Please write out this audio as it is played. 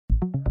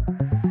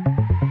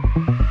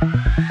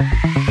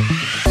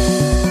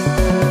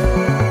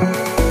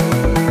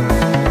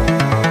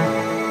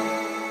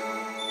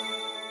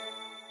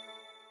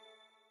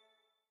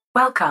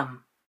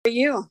Welcome. How are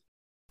you?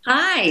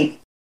 Hi.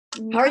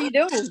 How are you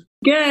doing?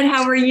 Good.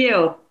 How are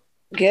you?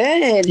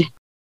 Good.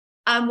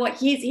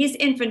 He's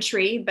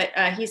infantry, but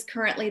he's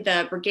currently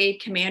the brigade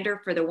commander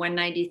for the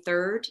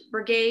 193rd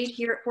Brigade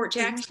here at Fort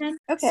Jackson.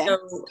 Okay.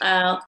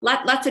 So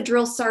lots of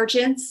drill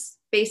sergeants,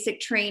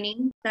 basic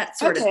training, that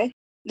sort of thing.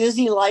 Does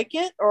he like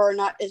it or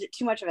not? Is it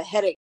too much of a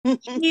headache?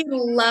 He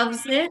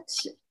loves it.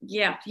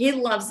 Yeah, he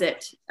loves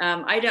it.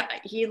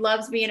 He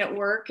loves being at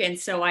work, and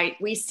so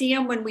we see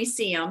him when we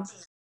see him.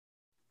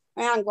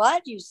 And I'm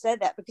glad you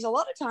said that, because a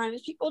lot of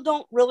times people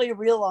don't really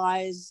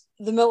realize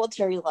the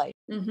military life.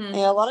 Mm-hmm. And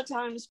a lot of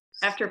times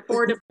after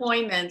 4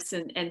 deployments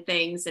and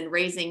things, and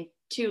raising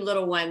 2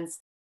 little ones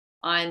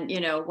on,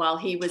 while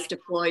he was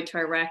deployed to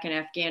Iraq and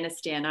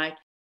Afghanistan,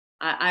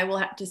 I will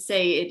have to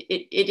say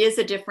it is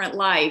a different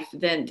life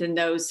than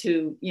those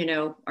who,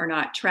 are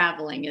not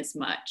traveling as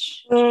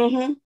much.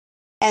 Mm-hmm.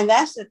 And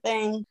that's the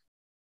thing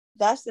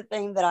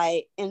that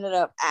I ended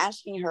up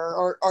asking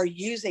her or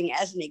using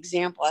as an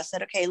example. I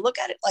said, okay, look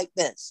at it like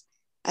this.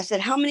 I said,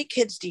 how many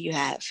kids do you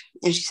have?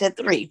 And she said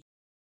 3.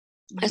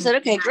 Mm-hmm. I said,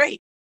 okay,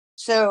 great.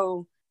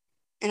 So,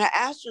 and I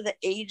asked her the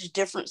age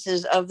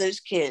differences of those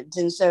kids.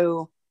 And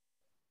so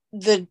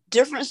the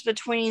difference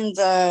between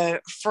the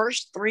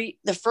first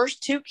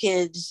 2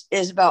 kids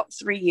is about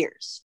 3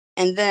 years.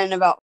 And then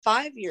about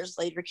 5 years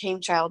later came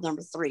child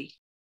number 3.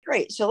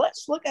 Great. So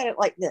let's look at it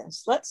like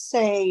this. Let's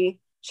say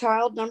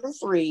child number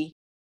 3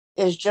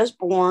 is just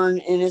born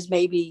and is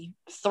maybe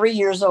 3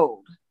 years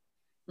old,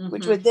 mm-hmm.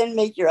 which would then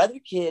make your other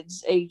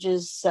kids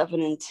ages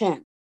 7 and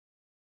 10.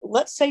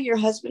 Let's say your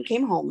husband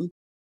came home,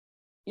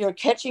 you're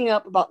catching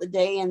up about the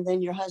day, and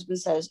then your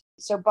husband says,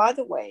 so by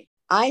the way,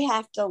 I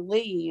have to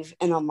leave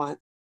in a month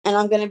and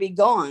I'm going to be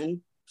gone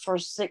for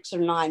 6 or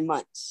 9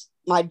 months.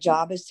 My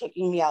job is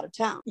taking me out of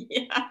town.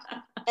 Yeah.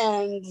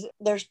 And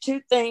there's 2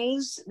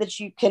 things that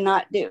you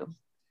cannot do.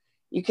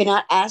 You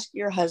cannot ask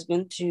your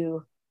husband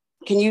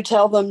can you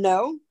tell them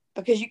no?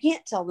 Because you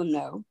can't tell them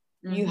no.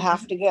 Mm-hmm. You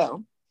have to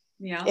go.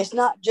 Yeah. It's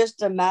not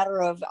just a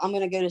matter of, I'm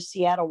going to go to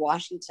Seattle,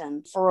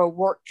 Washington for a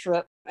work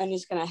trip, and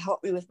it's going to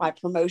help me with my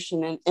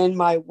promotion in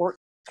my work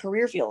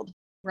career field.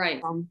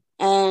 Right.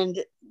 And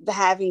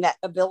having that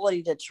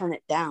ability to turn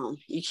it down.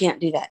 You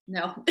can't do that.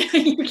 No,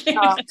 you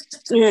can't.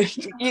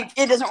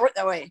 It doesn't work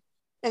that way.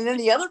 And then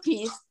the other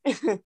piece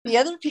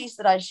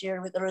that I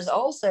shared with her is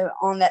also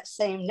on that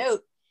same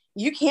note.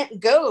 You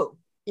can't go.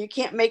 You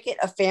can't make it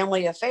a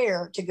family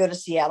affair to go to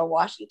Seattle,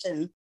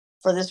 Washington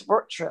for this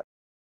work trip,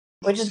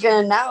 which is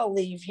going to now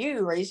leave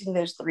you raising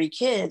those 3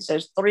 kids,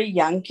 those 3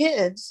 young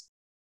kids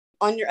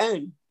on your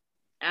own.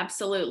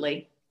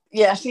 Absolutely.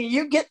 Yeah. So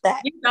you get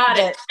that. You got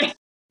it.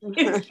 You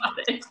got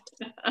it.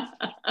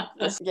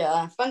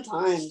 Yeah. Fun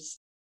times.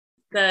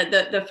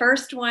 The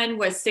first one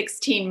was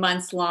 16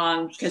 months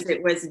long, because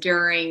it was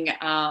during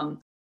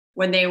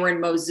when they were in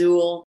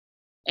Mosul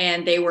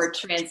and they were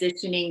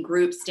transitioning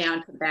groups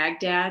down to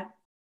Baghdad.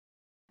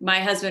 My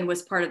husband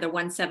was part of the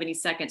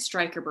 172nd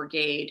Stryker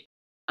Brigade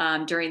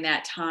during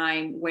that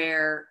time,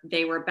 where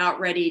they were about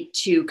ready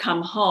to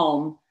come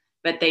home,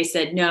 but they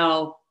said,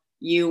 no,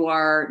 you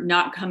are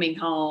not coming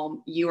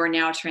home. You are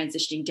now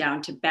transitioning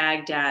down to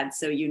Baghdad,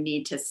 so you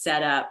need to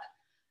set up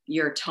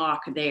your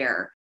talk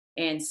there.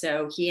 And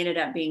so he ended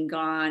up being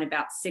gone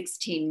about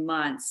 16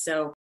 months.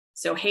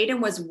 So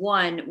Hayden was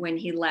 1 when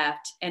he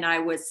left, and I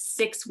was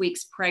 6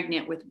 weeks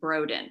pregnant with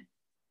Broden.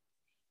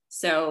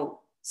 So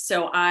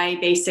I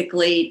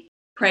basically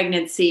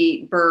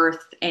pregnancy,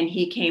 birth, and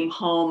he came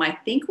home, I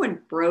think when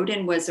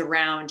Broden was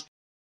around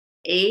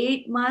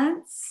 8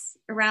 months,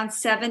 around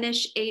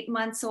 7-ish, 8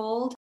 months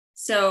old.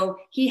 So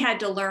he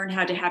had to learn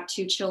how to have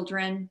 2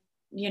 children,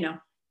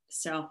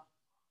 so.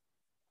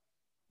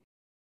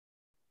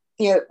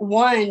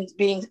 One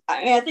being,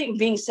 I think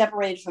being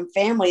separated from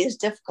family is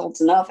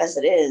difficult enough as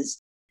it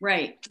is.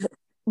 Right.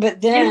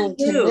 But then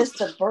to miss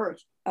the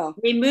birth. Oh.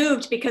 We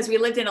moved because we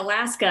lived in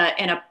Alaska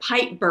and a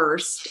pipe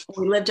burst.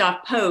 We lived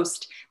off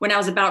post when I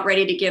was about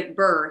ready to give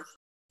birth.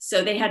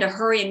 So they had to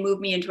hurry and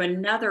move me into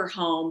another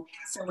home.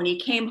 So when he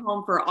came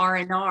home for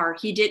R&R,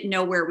 he didn't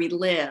know where we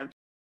lived.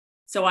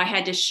 So I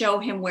had to show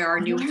him where our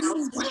new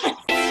house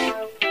was.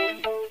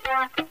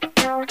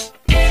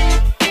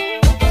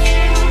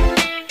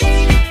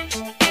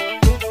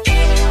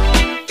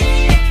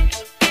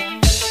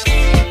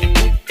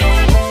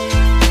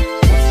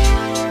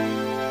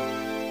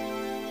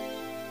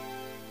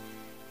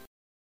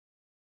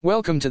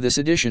 Welcome to this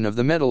edition of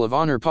the Medal of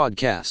Honor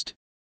podcast.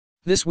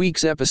 This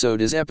week's episode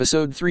is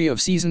episode 3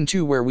 of season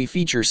 2, where we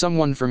feature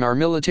someone from our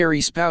military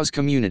spouse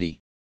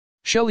community.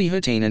 Shelly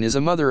Huhtanen is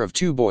a mother of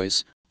 2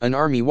 boys, an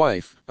Army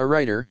wife, a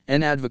writer,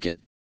 and advocate.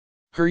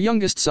 Her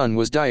youngest son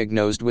was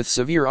diagnosed with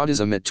severe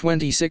autism at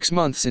 26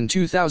 months in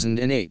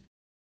 2008.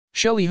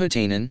 Shelly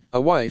Huhtanen,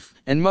 a wife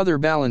and mother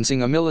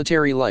balancing a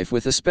military life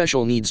with a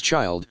special needs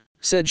child,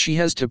 said she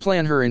has to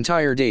plan her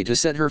entire day to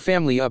set her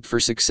family up for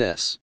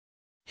success.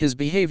 His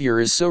behavior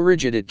is so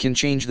rigid it can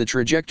change the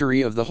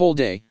trajectory of the whole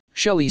day,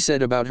 Shelly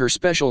said about her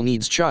special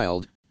needs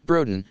child,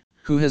 Broden,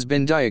 who has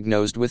been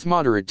diagnosed with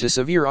moderate to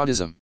severe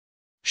autism.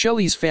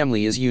 Shelly's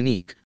family is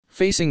unique,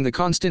 facing the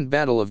constant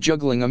battle of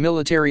juggling a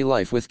military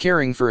life with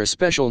caring for a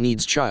special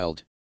needs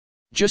child.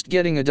 Just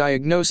getting a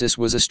diagnosis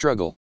was a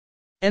struggle.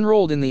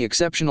 Enrolled in the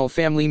Exceptional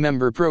Family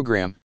Member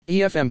Program,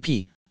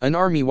 EFMP, an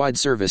Army-wide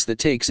service that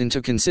takes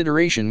into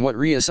consideration what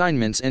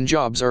reassignments and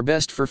jobs are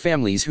best for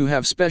families who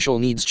have special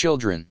needs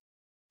children.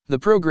 The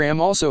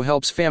program also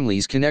helps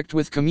families connect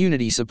with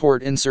community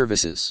support and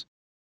services.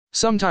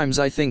 Sometimes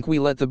I think we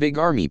let the big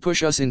Army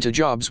push us into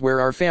jobs where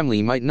our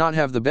family might not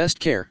have the best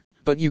care,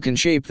 but you can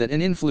shape that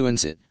and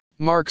influence it,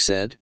 Mark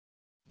said.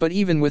 But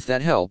even with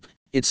that help,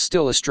 it's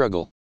still a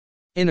struggle.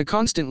 In a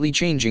constantly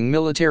changing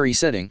military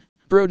setting,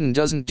 Broden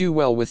doesn't do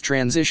well with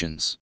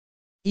transitions.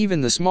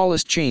 Even the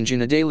smallest change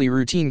in a daily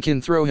routine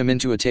can throw him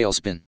into a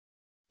tailspin.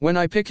 When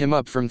I pick him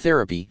up from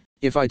therapy,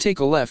 if I take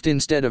a left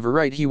instead of a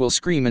right, he will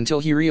scream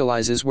until he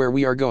realizes where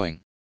we are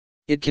going.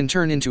 It can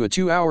turn into a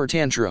 2-hour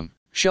tantrum,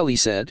 Shelly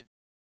said.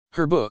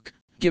 Her book,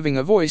 Giving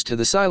a Voice to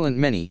the Silent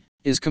Many,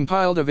 is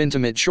compiled of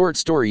intimate short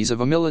stories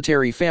of a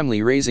military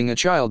family raising a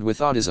child with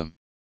autism.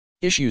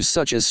 Issues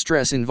such as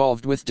stress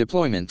involved with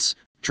deployments,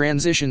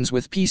 transitions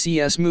with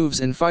PCS moves,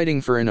 and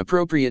fighting for an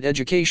appropriate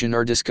education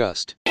are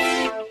discussed.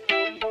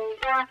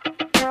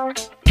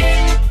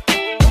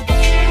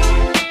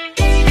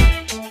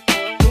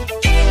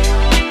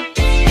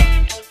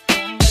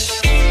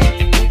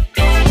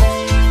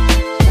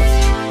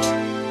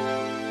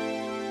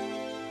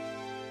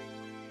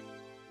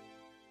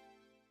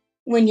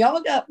 When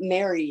y'all got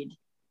married,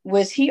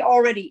 was he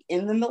already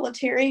in the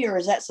military, or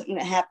is that something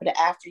that happened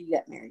after you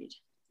got married?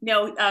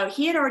 No,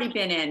 he had already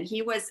been in.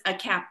 He was a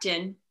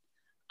captain.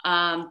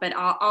 But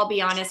I'll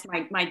be honest,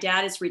 my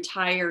dad is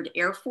retired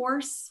Air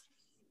Force.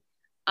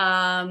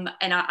 And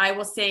I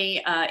will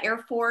say Air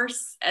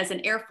Force, as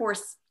an Air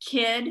Force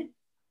kid,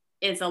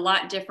 is a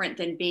lot different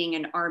than being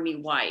an Army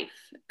wife.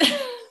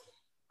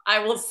 I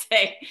will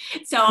say.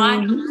 So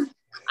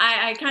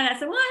I kind of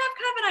said, well, I have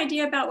kind of an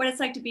idea about what it's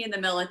like to be in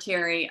the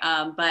military.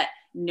 But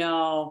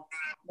no,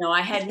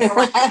 I had no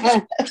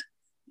idea.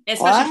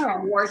 Especially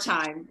during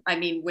wartime. I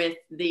mean, with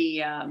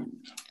the,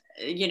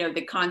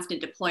 the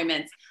constant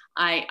deployments,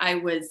 I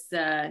was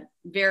I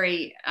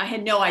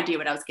had no idea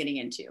what I was getting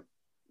into.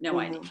 No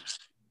idea.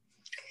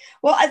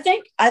 Well, I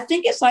think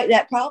it's like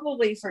that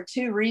probably for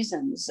two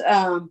reasons.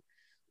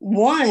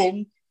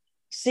 One,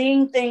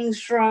 seeing things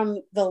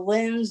from the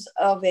lens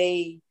of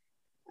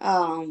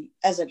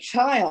as a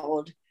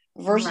child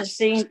versus right.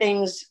 Seeing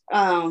things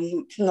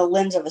from the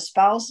lens of a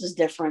spouse is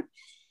different.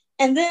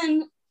 And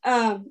then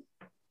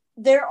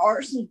there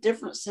are some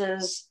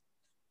differences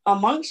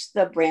amongst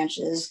the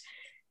branches.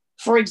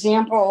 For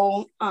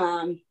example,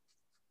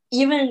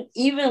 even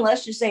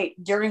let's just say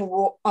during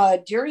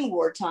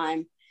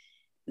wartime,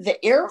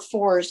 the Air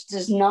Force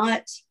does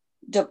not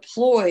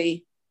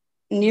deploy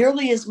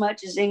nearly as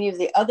much as any of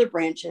the other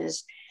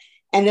branches.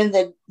 And then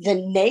the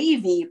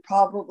Navy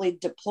probably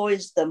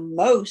deploys the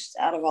most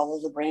out of all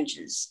of the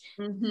branches.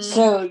 Mm-hmm.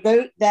 So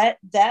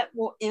that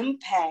will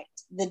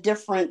impact the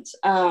different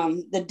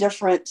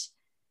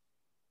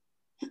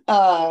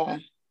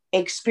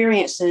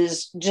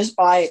experiences just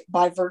by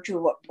virtue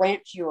of what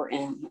branch you're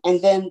in.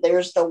 And then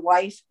there's the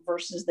wife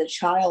versus the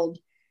child.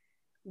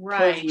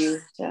 Right. Purview,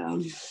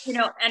 so.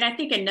 And I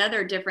think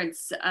another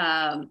difference,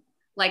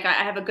 like I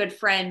have a good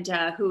friend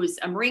who's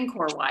a Marine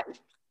Corps wife.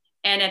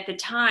 And at the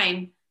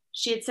time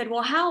she had said,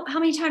 well, how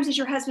many times has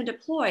your husband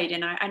deployed?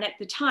 And at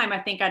the time, I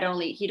think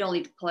he'd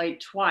only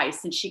deployed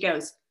twice. And she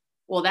goes,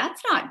 well,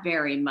 that's not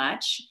very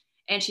much.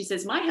 And she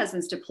says, my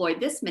husband's deployed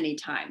this many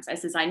times. I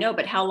says, I know,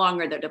 but how long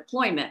are the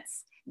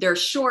deployments? They're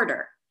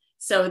shorter.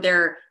 So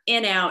they're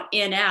in, out,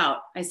 in,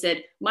 out. I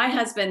said, my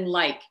husband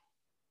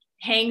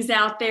hangs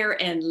out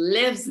there and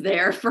lives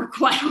there for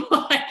quite a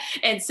while.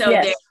 And so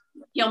yes.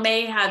 He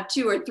may have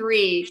 2 or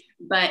 3,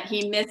 but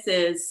he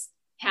misses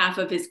half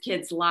of his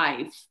kid's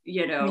life,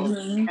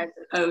 mm-hmm. as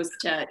opposed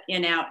to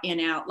in,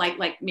 out,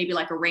 like maybe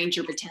like a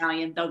Ranger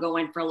battalion. They'll go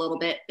in for a little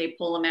bit, they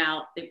pull them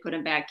out, they put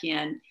them back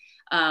in.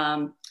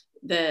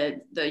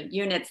 The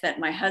units that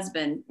my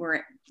husband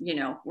were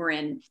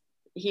in,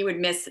 he would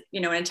miss,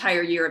 an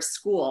entire year of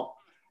school.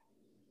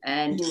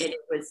 And mm-hmm. it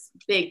was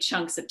big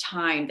chunks of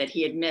time that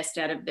he had missed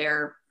out of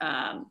their,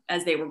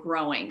 as they were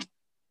growing.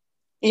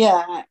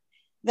 Yeah,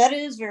 that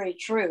is very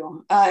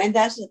true. And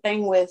that's the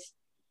thing with,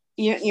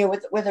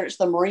 with whether it's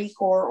the Marine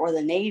Corps or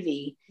the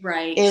Navy,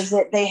 right, is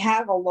that they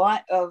have a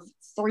lot of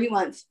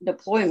 3-month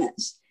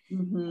deployments.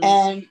 Mm-hmm.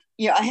 And,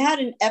 I had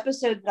an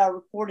episode that I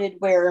recorded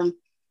where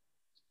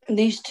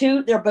these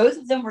two, both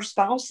of them were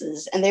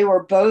spouses, and they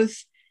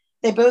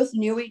both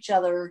knew each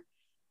other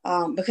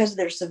because of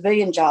their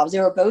civilian jobs. They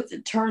were both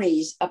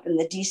attorneys up in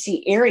the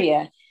DC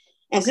area.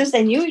 And since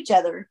they knew each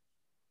other,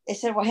 they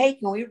said, well, hey,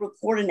 can we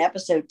record an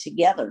episode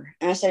together?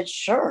 And I said,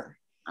 sure.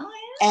 Oh,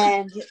 yeah.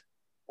 And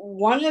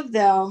one of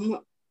them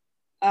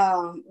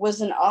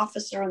was an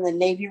officer in the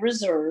Navy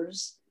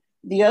Reserves.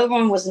 The other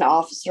one was an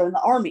officer in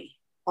the Army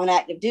on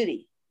active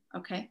duty.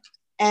 Okay.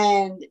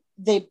 And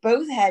they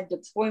both had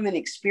deployment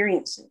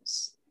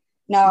experiences.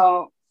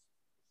 Now,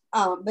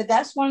 but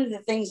that's one of the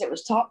things that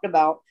was talked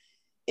about.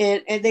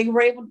 they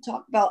were able to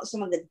talk about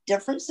some of the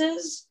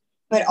differences,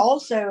 but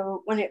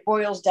also when it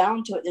boils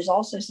down to it, there's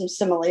also some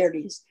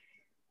similarities.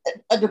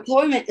 A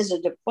deployment is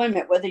a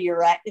deployment, whether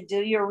you're active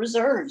duty or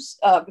reserves,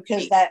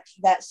 because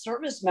that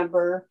service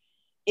member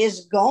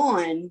is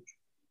gone,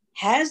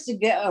 has to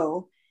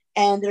go,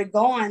 and they're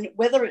gone,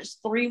 whether it's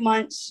 3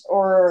 months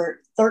or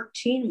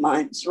 13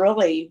 months,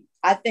 really,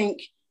 I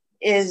think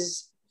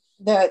is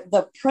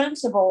the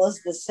principle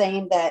is the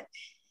same, that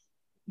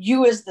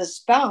you as the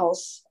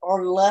spouse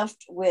are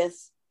left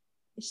with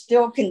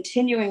still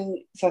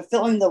continuing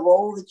fulfilling the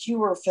role that you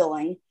were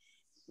filling,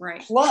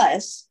 right,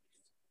 plus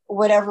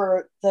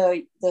whatever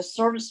the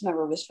service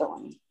member was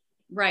filling.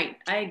 Right.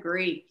 I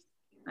agree.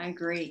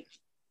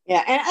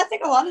 Yeah. And I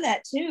think a lot of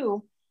that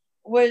too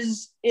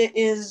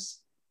is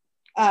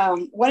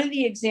one of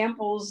the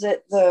examples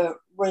that the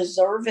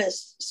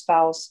reservist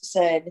spouse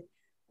said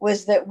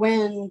was that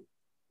when,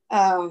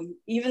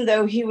 even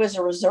though he was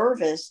a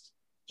reservist,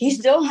 he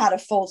still had a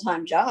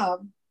full-time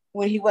job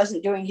when he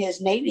wasn't doing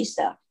his Navy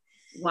stuff.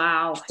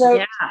 Wow. So,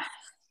 yeah.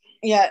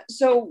 Yeah.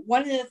 So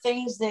one of the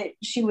things that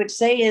she would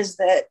say is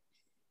that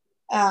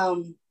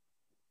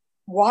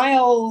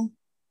while,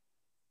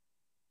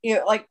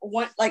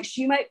 like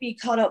she might be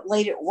caught up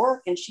late at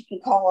work and she can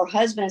call her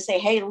husband and say,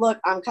 hey, look,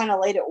 I'm kind of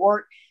late at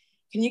work.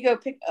 Can you go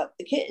pick up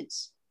the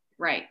kids?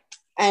 Right.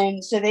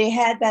 And so they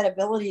had that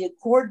ability to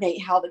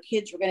coordinate how the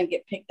kids were going to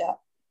get picked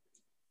up.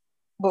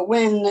 But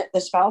when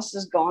the spouse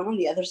is gone on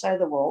the other side of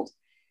the world,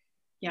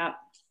 yeah,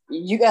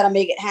 you got to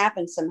make it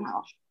happen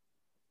somehow.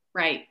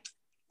 Right.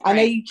 I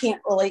know you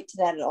can't relate to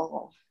that at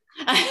all.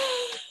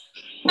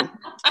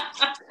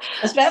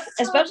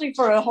 Especially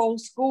for a whole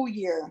school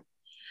year.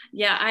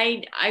 Yeah,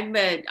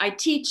 I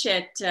teach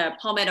at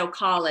Palmetto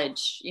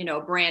College,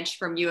 branch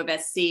from U of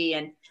SC,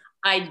 and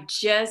I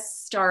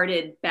just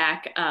started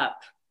back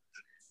up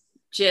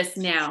just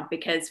now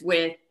because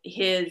with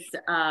his,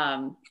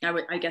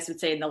 I guess would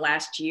say in the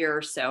last year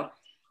or so,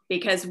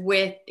 because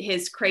with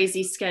his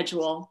crazy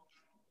schedule,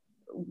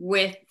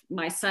 with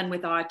my son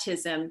with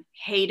autism,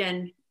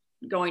 Hayden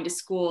going to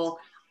school,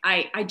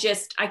 I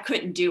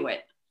couldn't do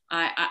it.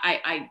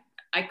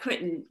 I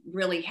couldn't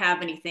really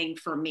have anything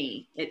for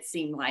me, it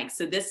seemed like.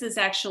 So this is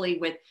actually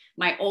with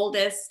my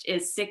oldest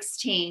is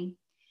 16.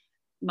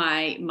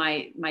 My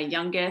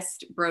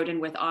youngest,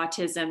 Broden with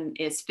autism,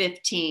 is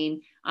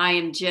 15. I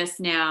am just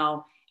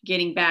now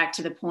getting back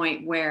to the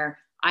point where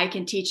I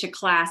can teach a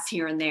class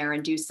here and there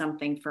and do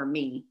something for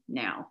me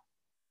now.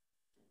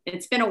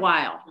 It's been a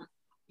while.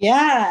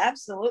 Yeah,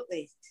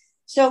 absolutely.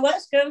 So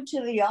let's go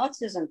to the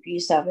autism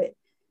piece of it.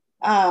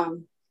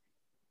 How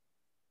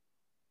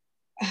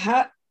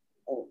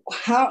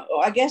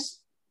I guess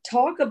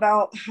talk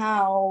about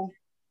how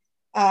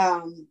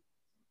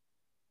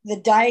the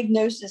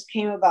diagnosis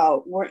came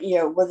about. Were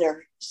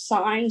there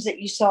signs that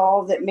you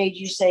saw that made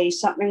you say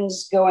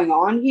something's going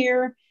on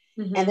here?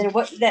 Mm-hmm. And then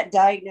what did that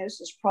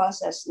diagnosis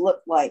process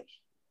look like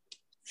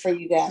for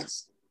you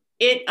guys?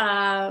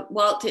 I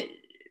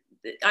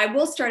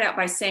will start out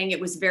by saying it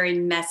was very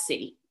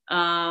messy.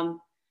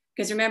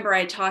 Because remember,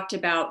 I talked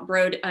about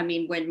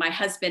when my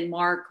husband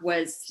Mark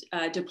was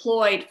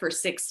deployed for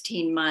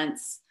 16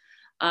 months,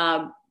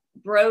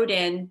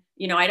 Broden,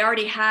 I'd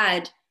already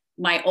had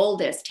my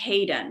oldest,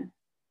 Hayden,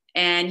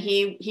 and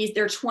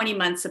they're 20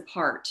 months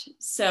apart.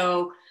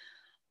 So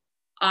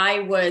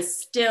I was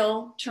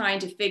still trying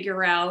to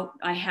figure out,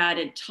 I had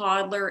a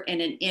toddler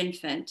and an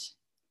infant.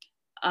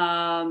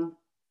 And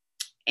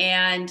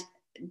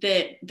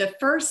the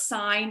first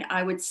sign,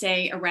 I would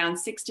say around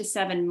 6 to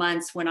 7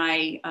 months, when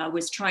I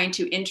was trying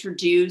to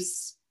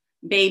introduce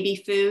baby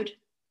food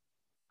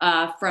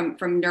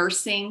from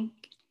nursing,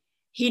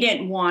 he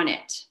didn't want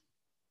it.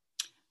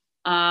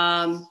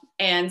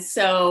 And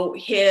so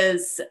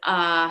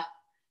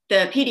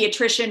the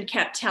pediatrician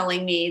kept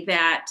telling me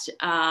that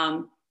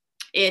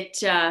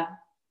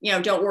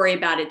don't worry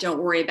about it. Don't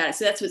worry about it.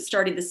 So that's what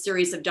started the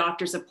series of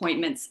doctor's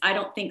appointments. I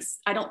don't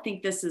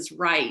think this is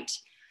right.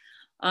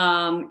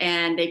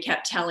 And they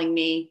kept telling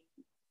me,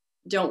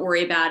 don't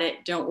worry about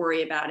it. Don't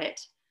worry about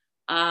it.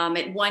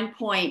 At one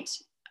point,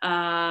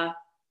 come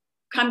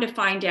to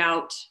find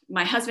out,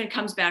 my husband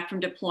comes back from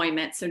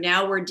deployment. So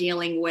now we're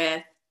dealing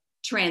with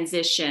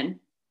transition.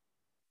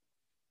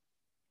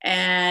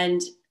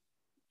 And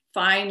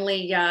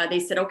finally, they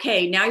said,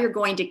 okay, now you're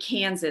going to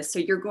Kansas. So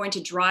you're going to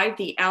drive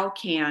the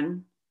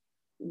Alcan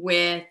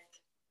with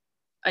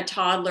a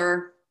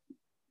toddler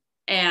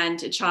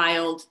and a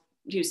child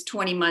who's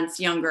 20 months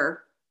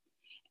younger.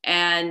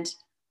 And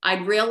I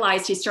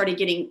realized he started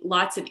getting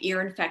lots of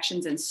ear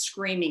infections and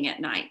screaming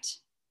at night.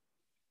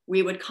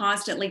 We would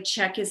constantly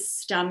check his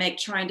stomach,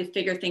 trying to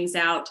figure things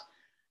out.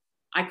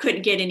 I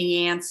couldn't get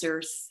any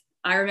answers.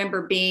 I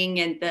remember being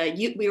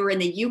we were in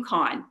the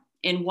Yukon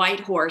in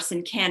Whitehorse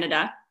in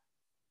Canada,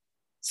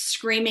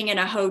 screaming in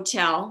a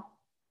hotel.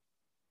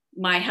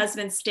 My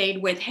husband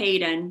stayed with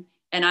Hayden,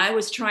 and I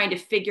was trying to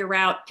figure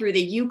out through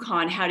the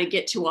Yukon how to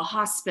get to a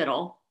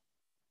hospital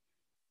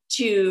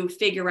to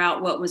figure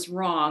out what was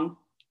wrong.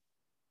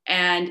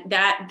 And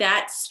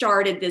that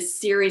started this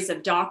series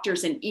of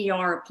doctors and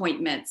ER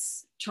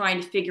appointments trying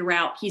to figure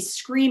out, he's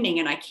screaming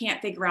and I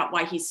can't figure out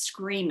why he's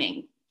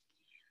screaming.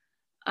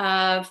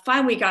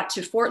 Finally, we got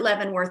to Fort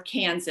Leavenworth,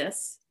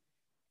 Kansas.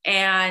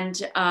 And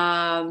we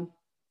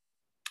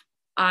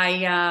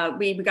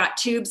got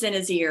tubes in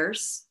his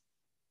ears.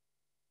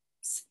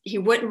 He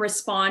wouldn't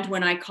respond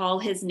when I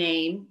called his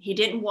name. He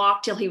didn't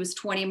walk till he was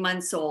 20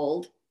 months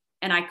old.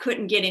 And I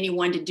couldn't get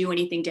anyone to do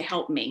anything to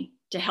help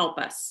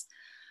us.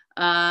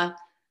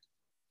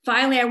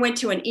 Finally, I went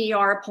to an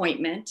ER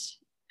appointment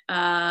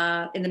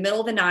in the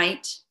middle of the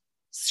night,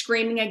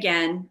 screaming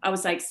again. I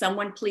was like,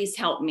 someone please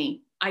help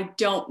me. I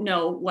don't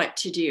know what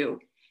to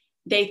do.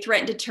 They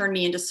threatened to turn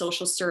me into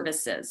social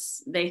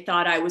services. They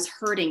thought I was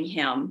hurting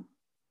him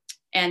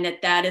and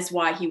that is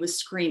why he was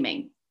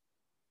screaming.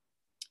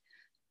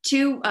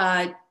 2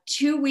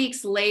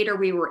 weeks later,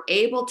 we were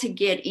able to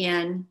get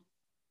in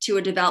to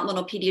a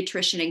developmental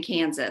pediatrician in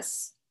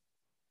Kansas.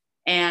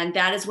 And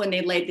that is when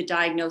they laid the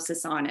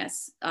diagnosis on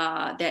us,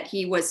 that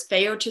he was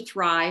failure to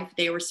thrive.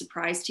 They were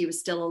surprised he was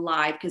still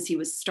alive because he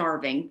was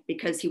starving,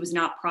 because he was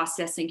not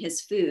processing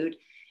his food,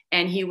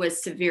 and he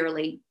was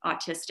severely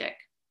autistic.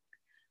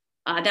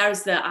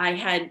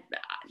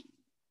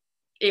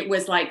 It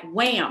was like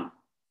wham.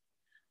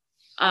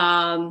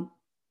 I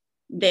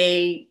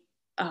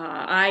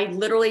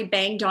literally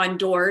banged on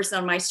doors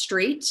on my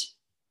street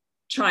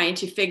trying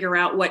to figure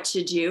out what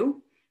to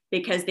do,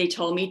 because they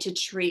told me to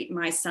treat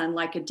my son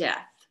like a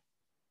death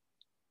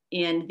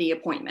in the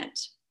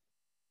appointment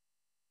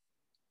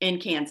in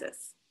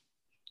Kansas.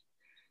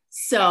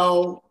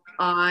 So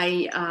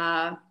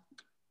I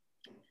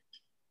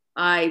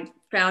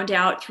found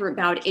out through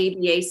about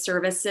ABA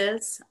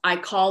services. I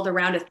called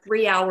around a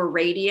 3-hour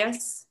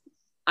radius.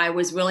 I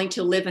was willing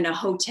to live in a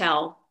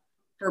hotel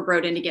for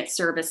Broden to get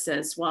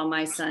services while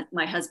my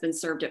husband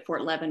served at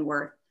Fort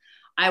Leavenworth.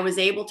 I was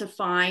able to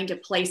find a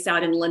place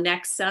out in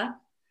Lenexa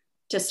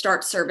to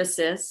start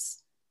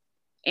services.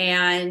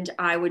 And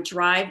I would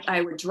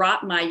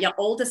drop my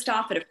oldest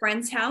off at a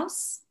friend's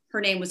house. Her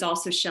name was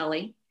also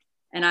Shelly.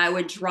 And I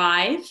would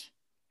drive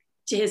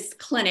to his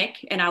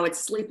clinic and I would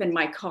sleep in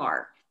my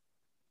car.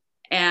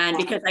 And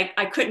because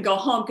I couldn't go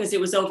home because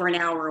it was over an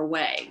hour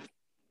away.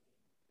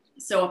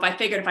 So if I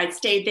figured if I'd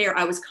stayed there,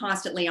 I was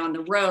constantly on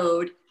the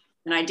road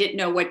and I didn't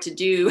know what to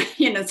do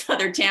in this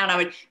other town. I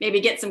would maybe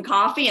get some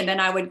coffee and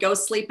then I would go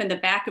sleep in the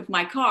back of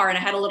my car, and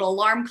I had a little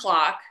alarm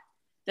clock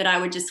that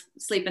I would just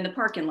sleep in the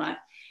parking lot.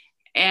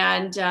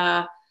 And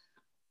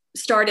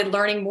started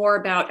learning more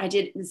about, I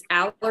did his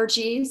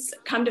allergies.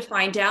 Come to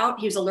find out,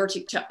 he was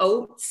allergic to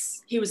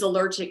oats. He was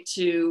allergic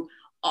to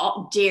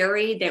all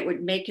dairy that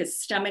would make his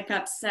stomach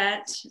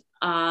upset.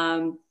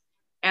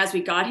 As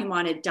we got him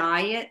on a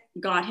diet,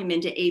 got him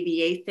into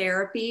ABA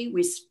therapy,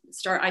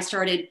 I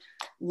started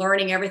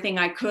learning everything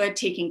I could,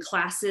 taking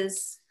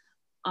classes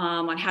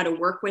on how to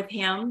work with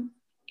him.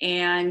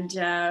 And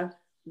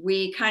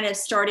we kind of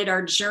started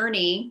our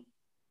journey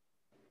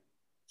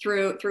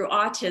through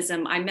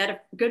autism. I met a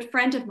good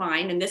friend of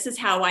mine, and this is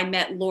how I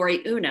met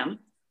Lori Unum.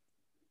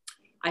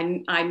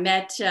 I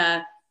met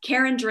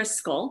Karen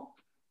Driscoll.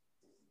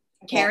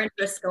 Karen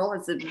Driscoll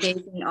is an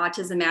amazing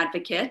autism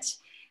advocate.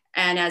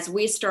 And as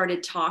we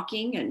started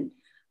talking, and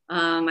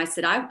I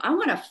said, I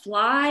want to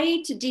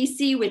fly to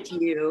DC with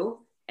you.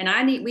 And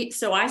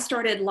so I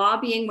started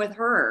lobbying with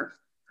her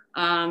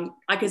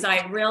because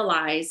I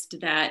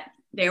realized that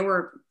there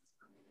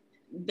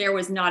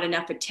was not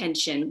enough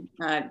attention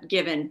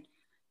given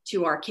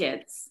to our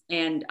kids.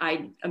 And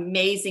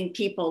amazing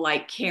people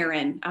like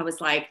Karen, I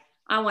was like,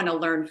 I want to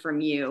learn from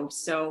you.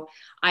 So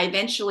I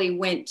eventually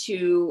went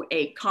to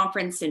a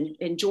conference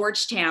in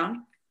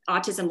Georgetown,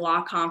 Autism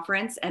Law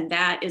Conference. And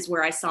that is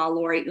where I saw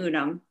Lori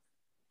Unum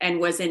and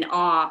was in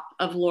awe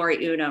of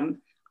Lori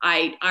Unum.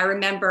 I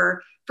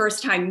remember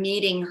first time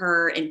meeting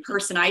her in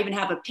person. I even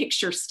have a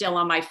picture still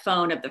on my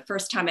phone of the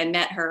first time I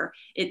met her.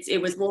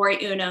 It was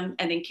Lori Unum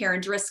and then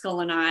Karen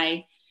Driscoll and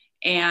I.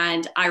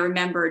 And I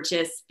remember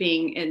just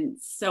being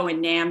so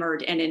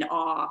enamored and in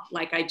awe,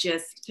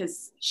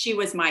 because she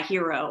was my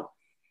hero.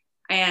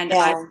 And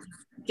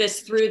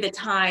just through the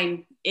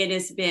time, it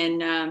has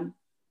been,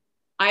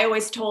 I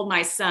always told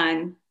my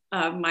son,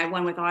 my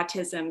one with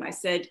autism, I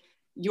said,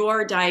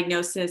 your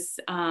diagnosis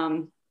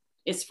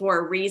is for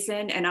a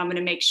reason, and I'm going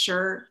to make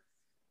sure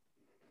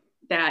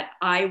that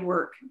I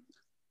work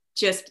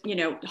just,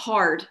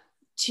 hard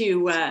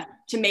to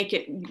make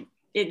it,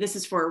 this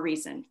is for a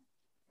reason.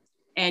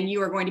 And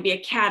you are going to be a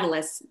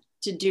catalyst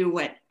to do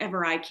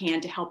whatever I can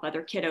to help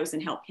other kiddos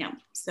and help him.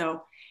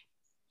 So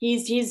he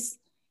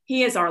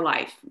is our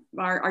life,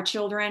 our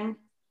children,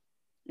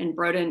 and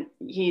Broden.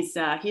 He's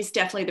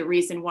definitely the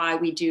reason why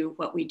we do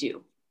what we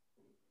do.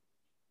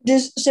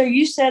 So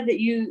you said that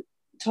you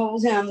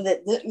told him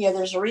that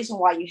there's a reason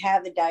why you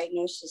have the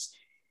diagnosis.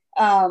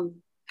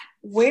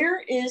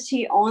 Where is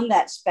he on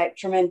that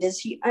spectrum, and does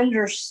he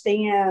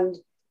understand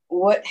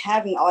what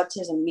having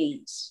autism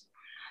means?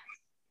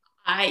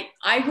 I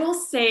will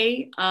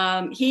say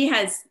he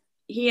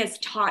has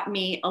taught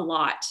me a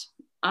lot.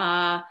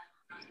 I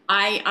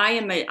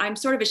I'm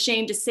sort of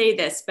ashamed to say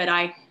this, but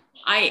I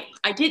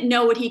didn't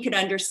know what he could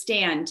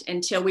understand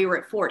until we were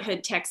at Fort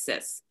Hood,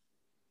 Texas.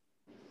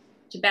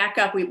 To back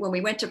up, when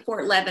we went to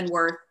Fort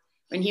Leavenworth,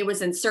 when he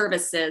was in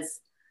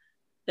services,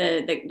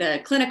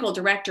 the clinical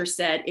director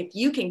said, if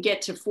you can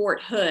get to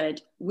Fort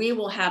Hood, we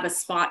will have a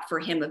spot for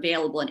him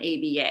available in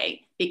ABA,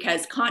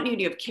 because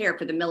continuity of care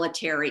for the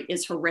military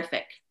is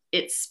horrific.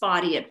 It's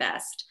spotty at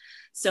best.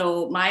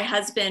 So my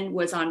husband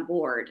was on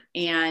board,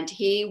 and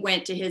he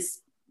went to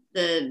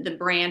the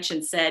branch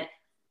and said,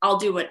 I'll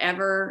do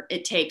whatever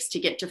it takes to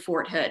get to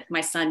Fort Hood.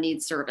 My son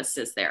needs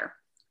services there.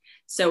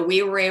 So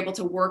we were able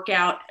to work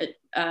out,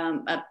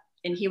 and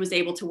he was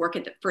able to work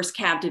at the 1st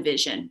Cav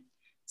Division.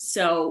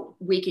 So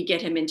we could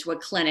get him into a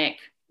clinic,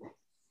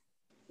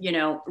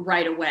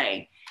 right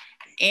away.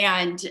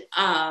 And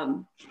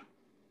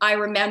I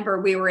remember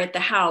we were at the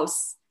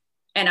house,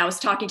 and I was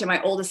talking to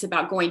my oldest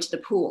about going to the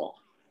pool.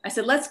 I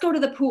said, let's go to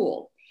the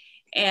pool.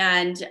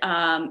 And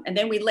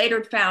then we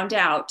later found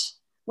out,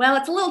 well,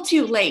 it's a little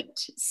too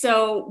late.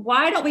 So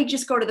why don't we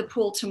just go to the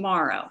pool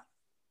tomorrow?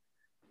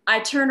 I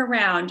turn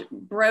around,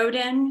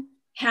 Broden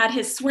had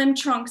his swim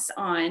trunks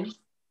on,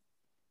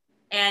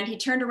 and he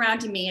turned around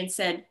to me and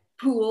said,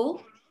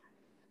 pool.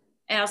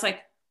 And I was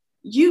like,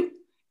 you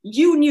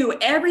knew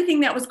everything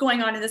that was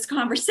going on in this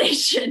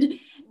conversation.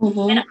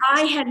 Mm-hmm. And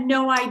I had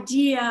no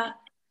idea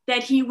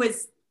that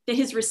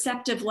his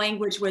receptive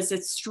language was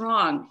as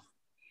strong.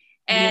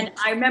 And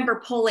mm-hmm. I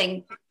remember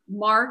pulling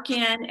Mark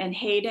in and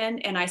Hayden,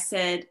 and I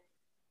said,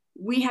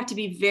 we have to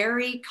be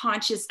very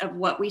conscious of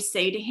what we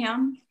say to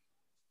him,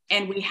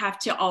 and we have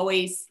to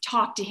always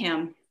talk to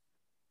him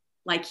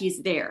like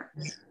he's there.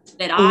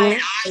 That mm-hmm. I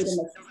made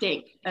a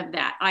mistake of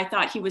that. I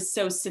thought he was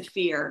so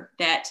severe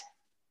that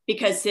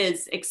because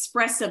his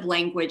expressive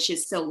language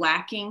is so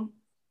lacking,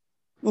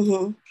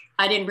 mm-hmm.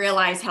 I didn't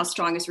realize how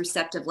strong his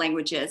receptive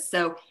language is.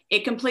 So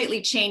it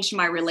completely changed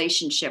my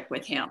relationship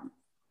with him.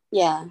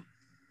 Yeah.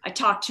 I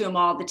talk to him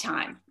all the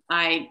time.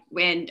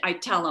 When I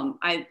tell him,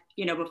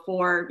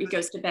 before he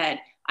goes to bed,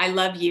 I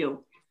love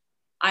you.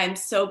 I'm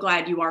so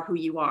glad you are who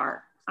you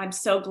are. I'm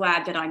so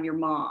glad that I'm your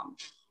mom.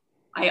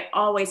 I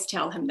always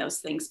tell him those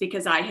things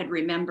because I had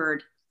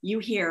remembered you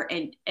hear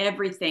in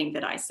everything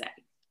that I say.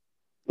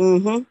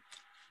 Mm-hmm.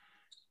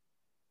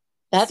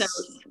 So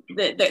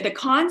the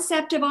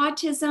concept of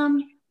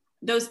autism,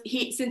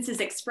 since his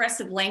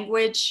expressive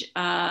language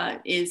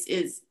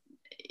is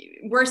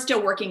we're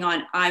still working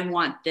on. I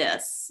want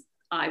this.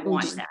 I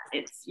want mm-hmm. that.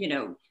 It's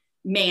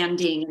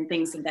manding and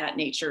things of that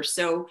nature.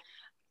 So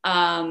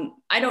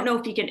I don't know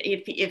if he can,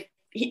 if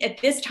he,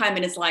 at this time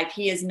in his life,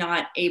 he is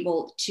not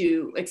able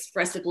to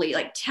expressively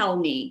tell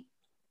me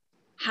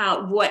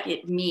what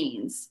it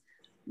means,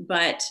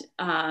 but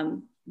I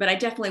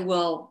definitely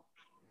will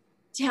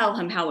tell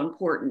him how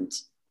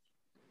important,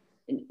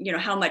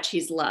 how much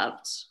he's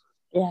loved.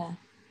 Yeah.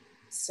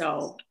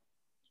 So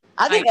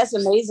I think that's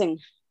amazing.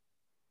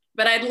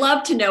 But I'd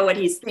love to know what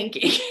he's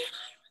thinking.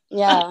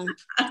 Yeah.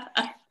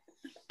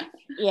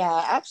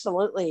 Yeah,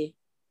 absolutely.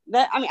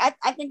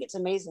 I think it's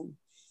amazing.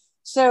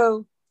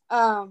 So,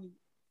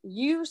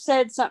 you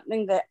said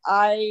something that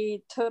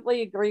I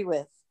totally agree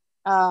with.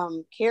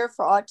 Care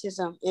for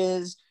autism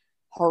is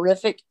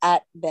horrific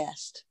at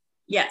best.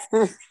 Yes.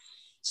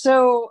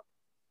 So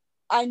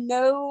I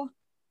know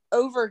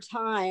over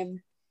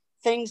time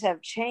things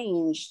have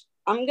changed.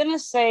 I'm going to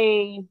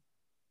say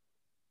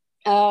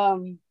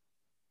somewhere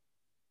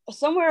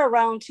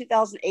around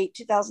 2008,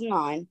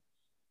 2009,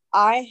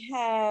 I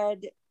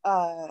had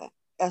a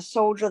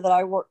soldier that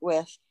I worked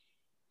with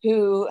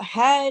who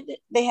had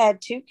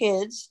 2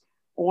 kids.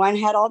 One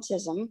had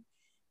autism,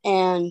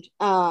 and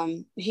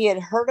he had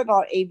heard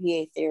about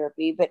ABA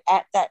therapy, but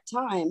at that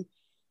time,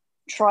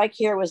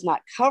 TRICARE was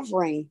not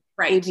covering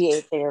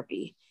ABA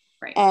therapy.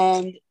 Right.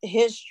 And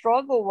his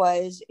struggle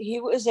was he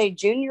was a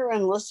junior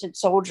enlisted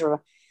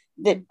soldier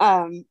that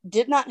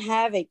did not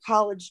have a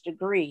college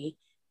degree,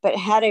 but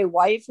had a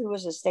wife who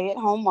was a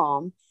stay-at-home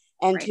mom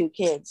and 2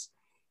 kids.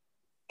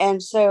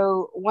 And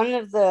so one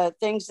of the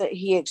things that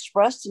he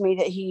expressed to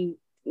me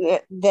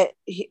that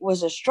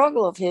was a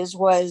struggle of his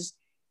was,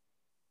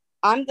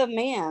 I'm the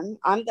man,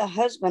 I'm the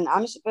husband,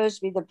 I'm supposed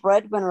to be the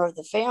breadwinner of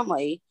the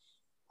family.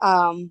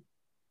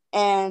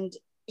 And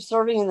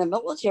serving in the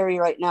military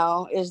right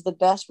now is the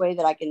best way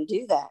that I can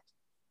do that.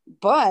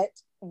 But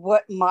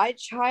what my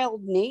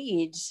child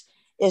needs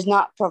is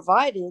not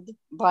provided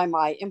by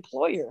my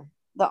employer,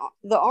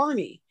 the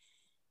Army.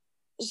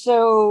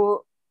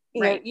 So,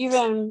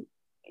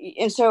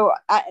 and so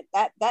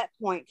at that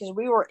point, because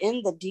we were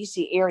in the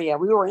DC area,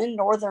 we were in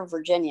Northern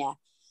Virginia.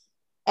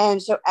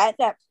 And so at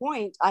that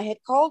point, I had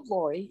called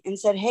Lori and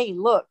said, hey,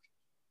 look,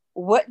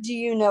 what do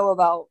you know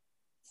about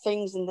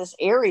things in this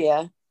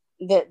area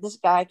that this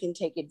guy can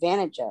take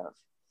advantage of?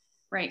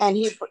 Right.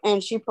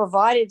 And she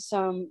provided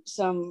some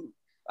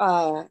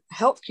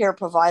healthcare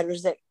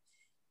providers that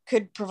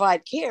could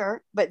provide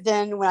care. But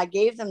then when I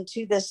gave them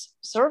to this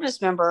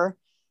service member,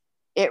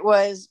 it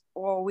was,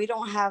 well, we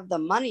don't have the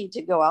money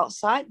to go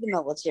outside the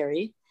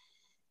military,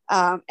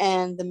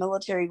 and the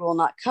military will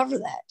not cover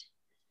that.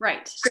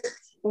 Right.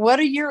 What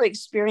are your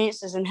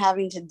experiences in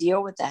having to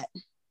deal with that?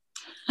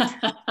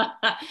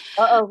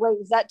 Oh, wait,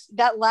 is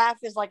that laugh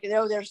is like,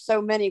 oh, there's so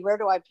many. Where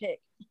do I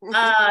pick?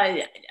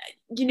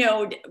 You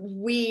know,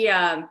 we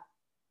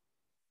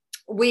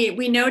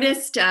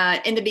noticed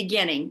in the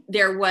beginning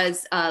there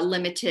was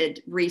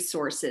limited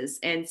resources,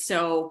 and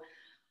so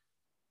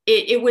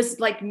it was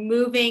like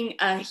moving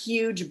a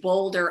huge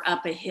boulder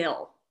up a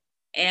hill,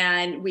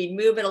 and we'd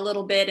move it a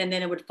little bit and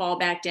then it would fall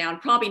back down,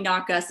 probably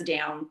knock us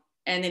down,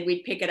 and then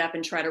we'd pick it up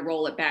and try to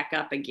roll it back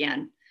up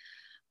again.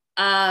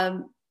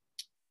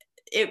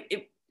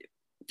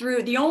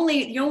 Through the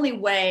only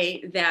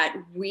way that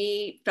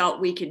we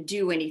felt we could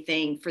do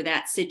anything for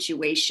that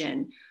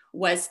situation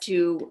was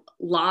to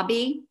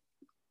lobby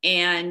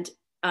and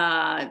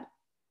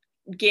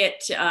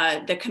get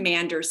the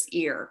commander's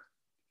ear.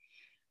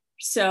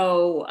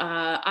 So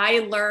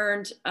I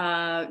learned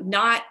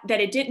not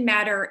that it didn't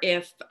matter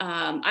if,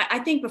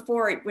 I think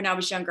before, when I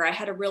was younger, I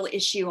had a real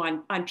issue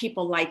on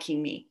people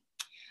liking me,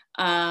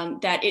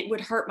 that it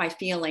would hurt my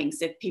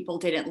feelings if people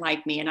didn't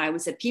like me, and I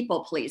was a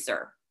people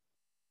pleaser.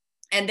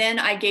 And then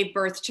I gave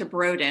birth to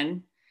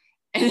Broden.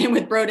 And then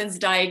with Broden's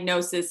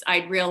diagnosis,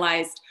 I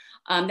realized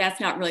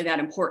that's not really that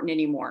important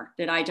anymore,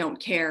 that I don't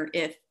care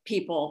if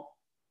people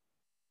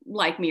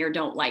like me or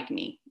don't like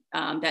me,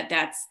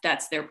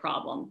 that's their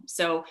problem.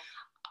 So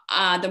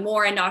the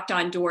more I knocked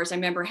on doors, I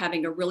remember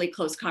having a really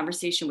close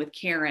conversation with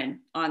Karen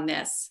on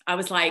this. I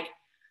was like,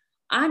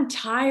 I'm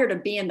tired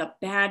of being the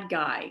bad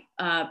guy.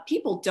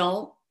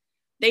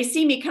 They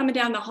see me coming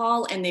down the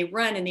hall and they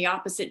run in the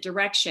opposite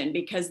direction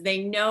because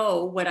they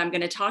know what I'm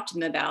going to talk to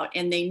them about.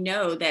 And they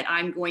know that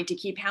I'm going to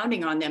keep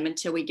hounding on them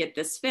until we get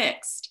this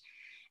fixed.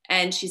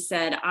 And she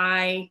said,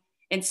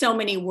 in so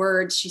many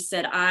words, she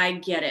said, I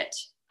get it.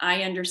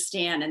 I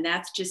understand. And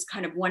that's just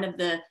kind of one of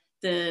the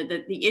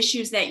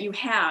issues that you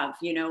have,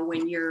 you know,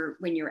 when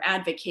you're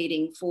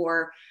advocating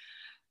for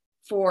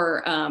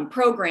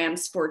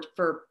programs for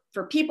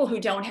people who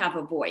don't have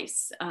a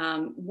voice.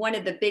 One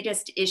of the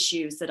biggest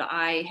issues that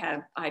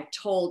I've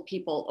told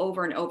people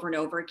over and over and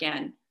over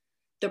again,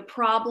 the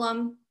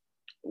problem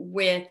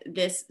with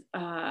this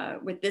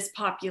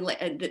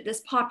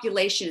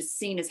population is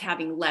seen as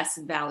having less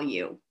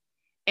value.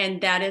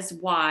 And that is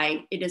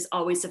why it is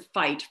always a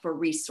fight for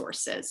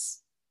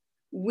resources.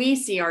 We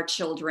see our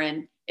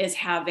children as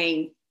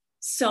having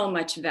so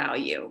much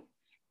value,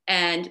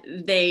 and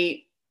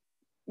they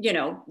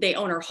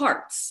own our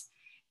hearts.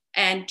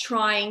 And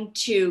trying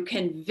to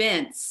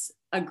convince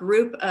a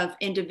group of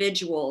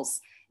individuals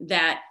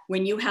that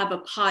when you have a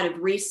pot of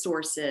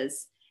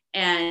resources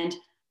and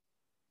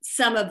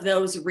some of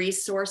those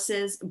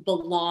resources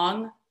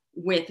belong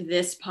with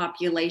this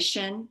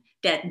population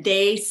that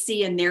they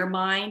see in their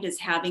mind as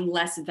having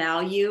less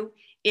value,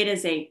 it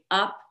is an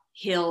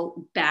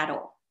uphill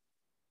battle.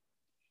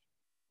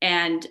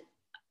 And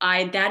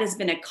that has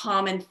been a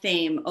common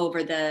theme over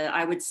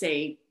I would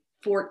say,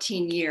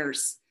 14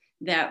 years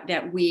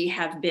that we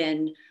have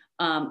been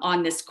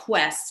on this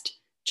quest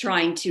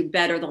trying to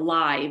better the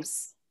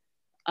lives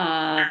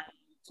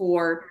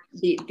for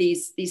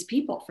these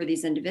people, for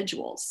these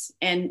individuals.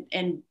 And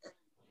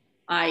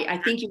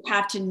I think you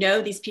have to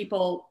know these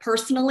people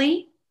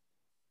personally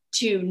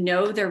to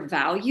know their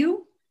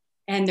value,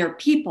 and they're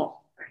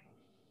people.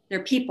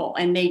 They're people,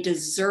 and they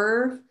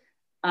deserve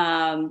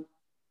a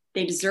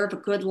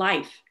good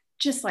life,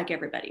 just like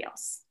everybody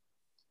else.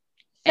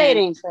 Say it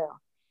ain't true.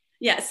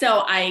 Yeah,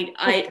 so I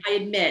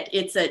admit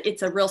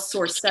it's a real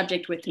sore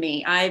subject with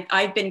me.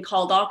 I've been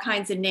called all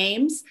kinds of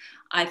names.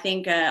 I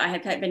think I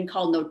have been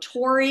called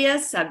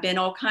notorious. I've been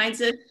all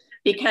kinds of,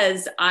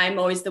 because I'm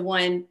always the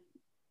one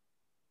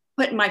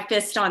putting my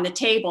fist on the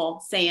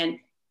table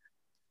saying,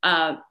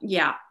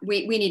 yeah,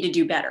 we need to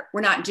do better. We're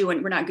not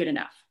good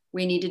enough.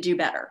 We need to do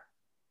better.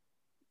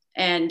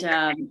 And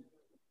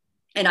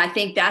I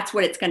think that's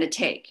what it's going to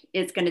take.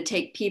 It's going to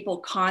take people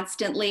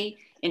constantly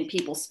in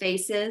people's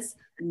faces,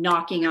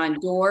 knocking on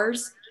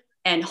doors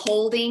and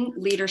holding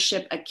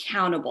leadership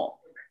accountable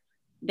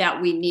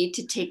that we need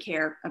to take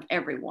care of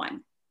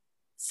everyone.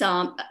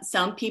 Some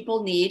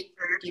people need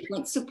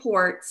different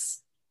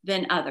supports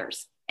than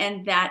others,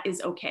 and that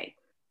is okay.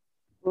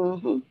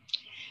 Mm-hmm.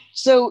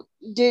 So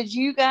did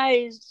you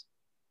guys,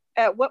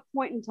 at what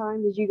point in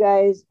time did you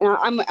guys, and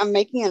I'm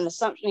making an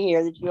assumption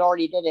here that you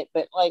already did it,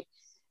 but like,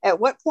 at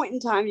what point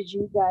in time did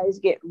you guys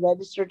get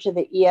registered to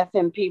the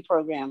EFMP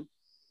program?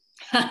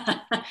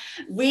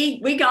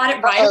 we got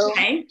it right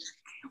away.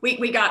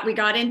 We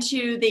got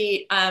into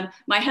the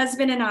my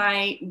husband and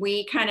I,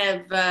 we kind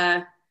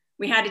of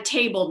we had a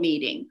table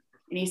meeting,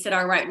 and he said,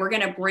 all right, we're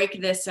going to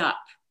break this up.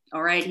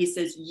 All right, he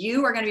says,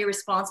 you are going to be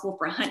responsible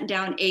for hunting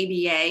down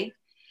ABA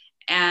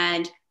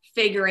and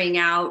figuring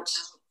out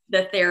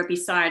the therapy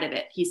side of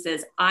it. He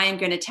says, I am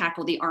going to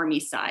tackle the Army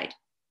side.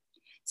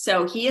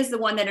 So he is the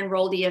one that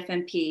enrolled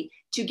EFMP.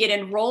 To get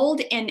enrolled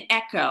in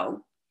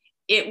ECHO,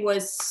 it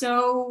was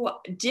so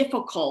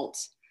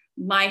difficult.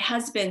 My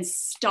husband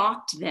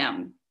stalked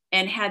them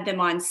and had them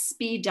on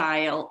speed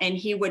dial, and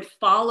he would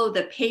follow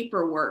the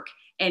paperwork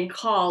and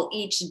call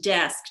each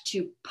desk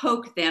to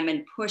poke them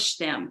and push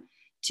them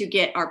to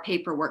get our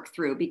paperwork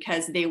through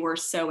because they were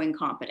so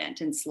incompetent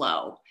and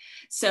slow.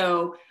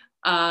 So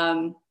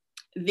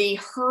the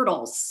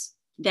hurdles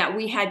that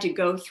we had to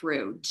go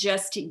through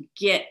just to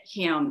get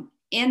him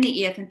in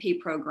the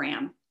EFMP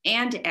program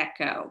and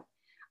ECHO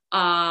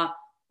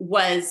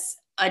was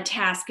a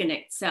task in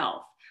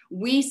itself.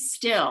 We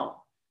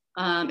still,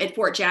 at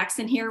Fort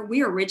Jackson here,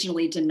 we were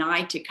originally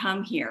denied to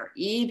come here,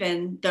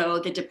 even though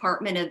the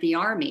Department of the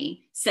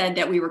Army said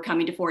that we were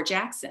coming to Fort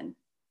Jackson.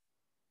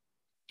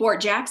 Fort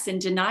Jackson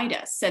denied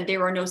us, said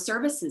there are no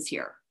services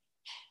here.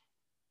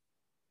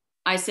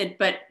 I said,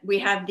 but we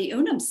have the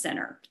Unum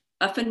Center,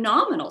 a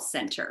phenomenal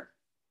center.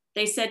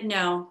 They said,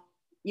 no,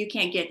 you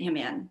can't get him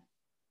in.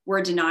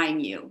 We're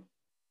denying you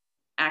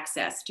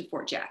access to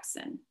Fort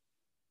Jackson.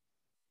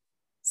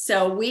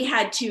 So we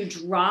had to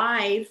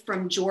drive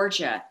from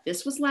Georgia.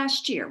 This was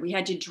last year. We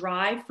had to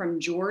drive from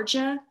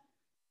Georgia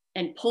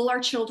and pull our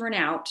children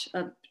out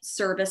of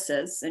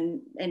services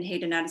and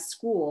Hayden out of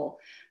school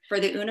for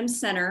the Unum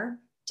Center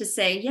to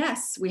say,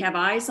 yes, we have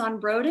eyes on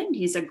Broden.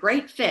 He's a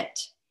great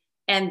fit.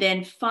 And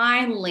then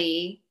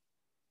finally,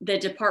 the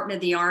Department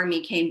of the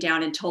Army came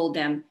down and told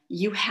them,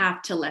 you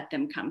have to let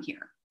them come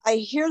here. I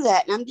hear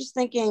that, and I'm just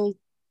thinking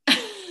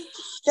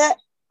that,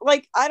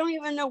 like, I don't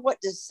even know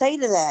what to say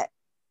to that,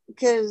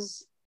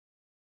 because,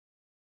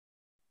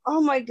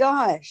 oh my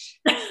gosh.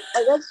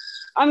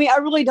 I mean, I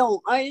really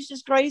don't. It's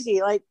just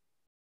crazy. Like,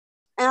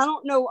 and I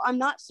don't know, I'm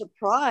not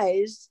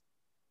surprised.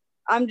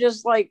 I'm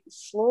just like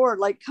floored,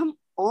 like, come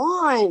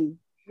on.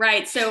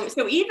 Right. So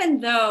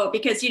even though,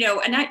 because,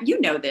 and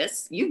you know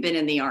this, you've been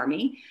in the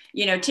Army,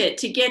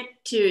 to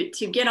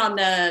get on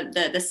the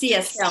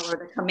CSL or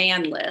the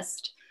command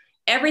list,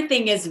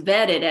 everything is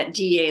vetted at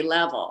DA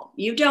level.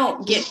 You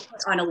don't get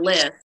put on a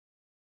list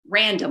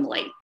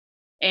randomly.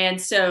 And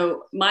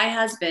so my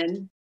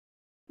husband,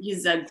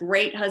 he's a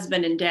great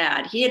husband and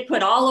dad. He had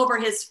put all over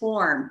his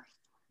form,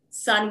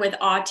 son with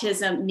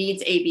autism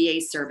needs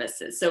ABA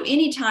services. So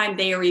anytime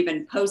they are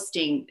even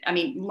posting, I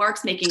mean,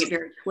 Mark's making it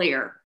very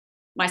clear,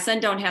 my son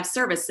don't have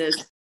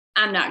services,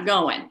 I'm not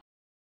going.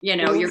 You're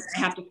going to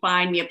have to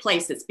find me a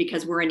place. It's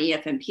because we're in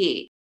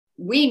EFMP.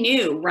 We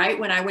knew right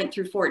when I went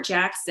through Fort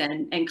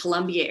Jackson and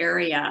Columbia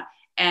area,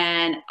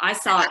 and I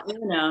saw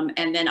Unum,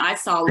 and then I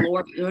saw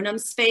Lori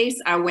Unum's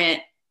face. I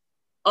went,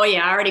 oh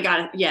yeah, I already got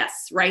it.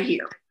 Yes, right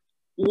here.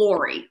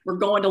 Lori, we're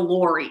going to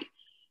Lori.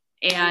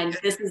 And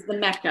this is the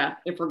Mecca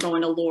if we're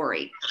going to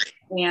Lori.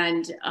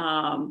 And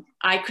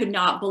I could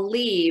not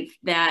believe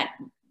that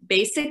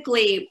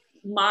basically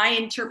my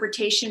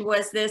interpretation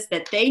was this,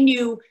 that they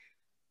knew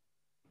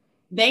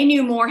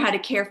more how to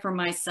care for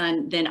my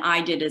son than I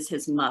did as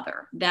his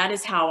mother. That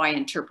is how I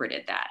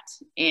interpreted that.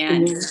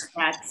 And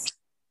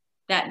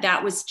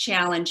that was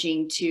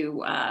challenging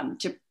to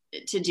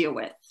deal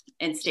with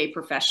and stay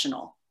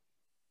professional.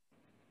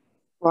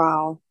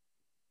 Wow.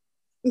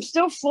 I'm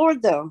still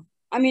floored though.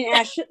 I mean,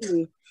 I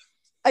shouldn't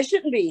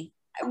be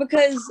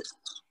because,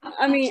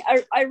 I mean,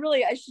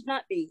 I should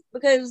not be,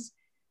 because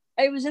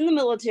I was in the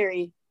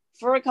military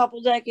for a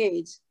couple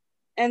decades.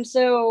 And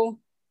so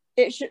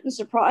it shouldn't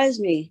surprise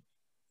me,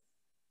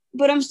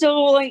 but I'm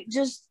still like,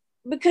 just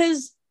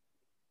because,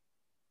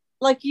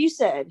 like you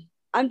said,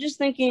 I'm just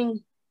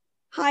thinking,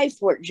 hi,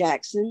 Fort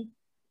Jackson,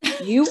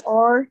 you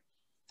are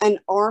an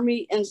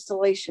Army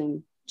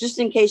installation, just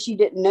in case you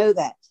didn't know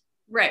that.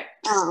 Right.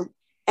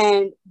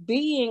 And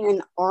being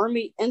an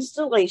Army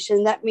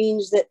installation, that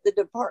means that the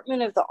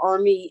Department of the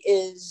Army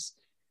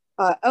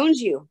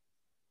owns you.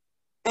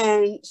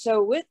 And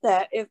so with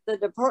that, if the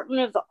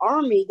Department of the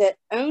Army that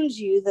owns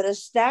you, that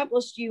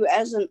established you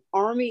as an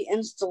Army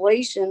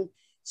installation,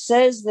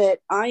 says that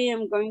I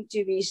am going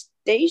to be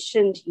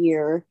stationed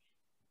here,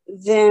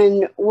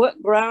 then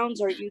what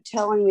grounds are you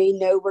telling me,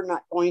 no, we're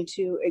not going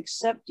to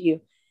accept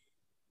you?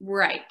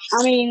 Right.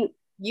 I mean,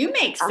 you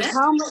make sense.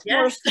 How much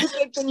more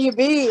stupid can you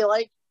be?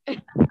 Like,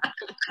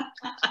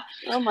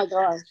 oh my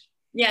gosh.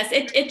 Yes,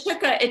 it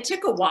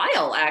took a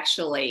while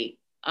actually,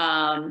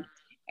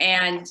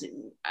 and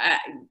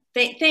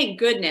thank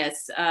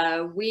goodness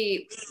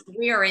we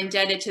are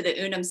indebted to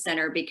the Unum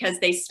Center because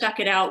they stuck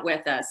it out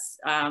with us,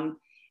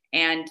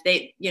 and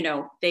they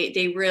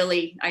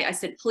really, I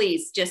said,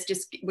 please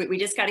we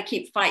just got to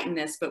keep fighting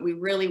this, but we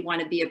really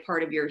want to be a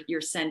part of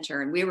your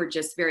center, and we were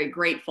just very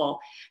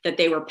grateful that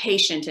they were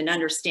patient and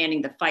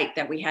understanding the fight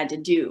that we had to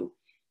do,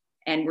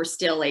 and we're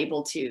still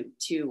able to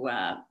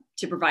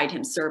provide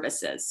him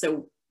services.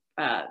 So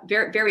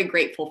very, very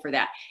grateful for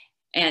that.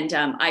 And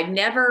I've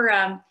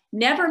never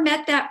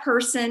met that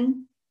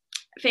person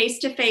face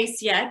to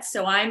face yet.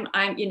 So I'm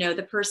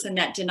the person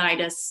that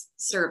denied us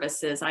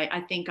services.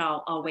 I think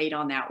I'll wait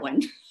on that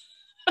one.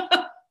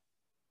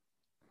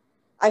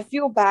 I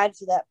feel bad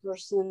for that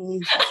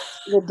person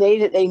the day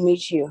that they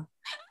meet you.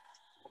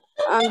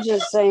 I'm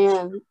just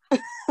saying.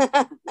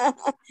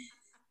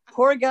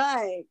 Poor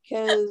guy,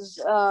 because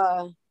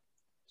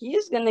he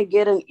is going to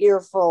get an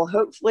earful.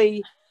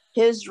 Hopefully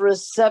his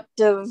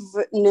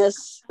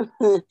receptiveness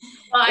Well,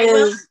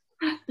 is.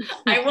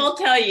 I will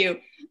tell you,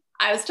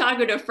 I was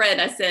talking to a friend.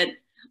 I said,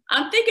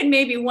 I'm thinking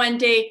maybe one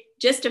day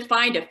just to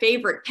find a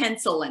favorite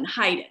pencil and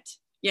hide it,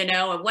 you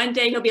know, and one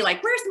day he'll be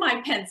like, where's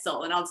my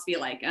pencil? And I'll just be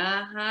like,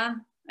 I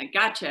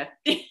gotcha.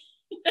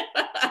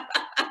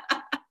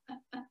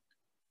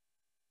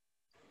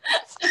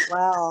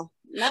 Wow,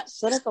 not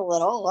cynical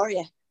at all, are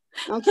you?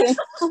 Okay.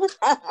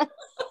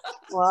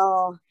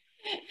 Wow.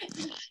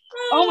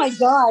 Oh my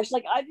gosh,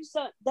 like I just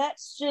thought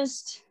that's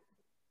just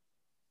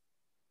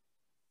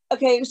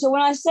okay. So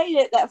when I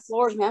say that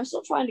floors me, I'm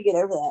still trying to get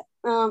over that.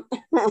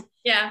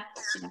 Yeah.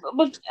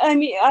 But I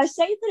mean, I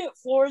say that it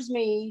floors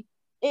me.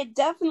 It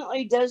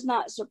definitely does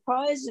not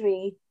surprise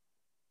me.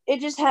 It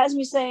just has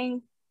me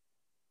saying,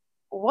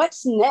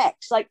 "What's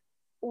next? Like,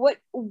 what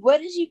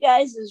is you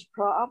guys'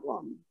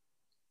 problem?"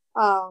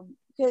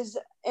 Because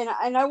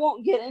and I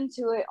won't get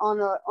into it on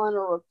a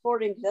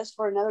recording because that's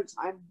for another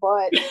time.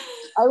 But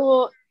I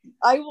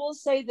will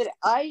say that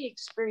I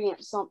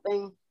experienced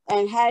something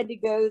and had to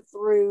go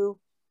through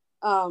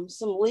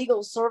some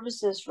legal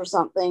services for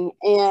something,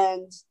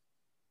 and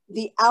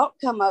the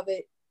outcome of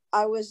it,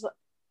 I was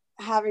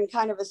having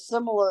kind of a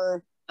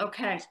similar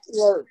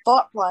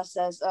thought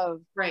process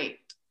of right.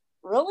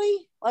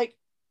 Really, like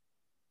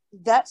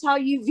that's how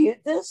you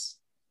viewed this,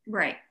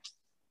 right?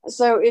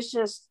 So it's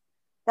just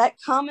that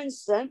common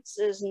sense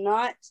is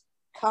not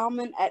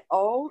common at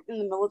all in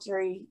the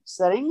military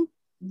setting.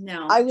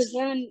 No.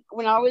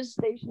 When I was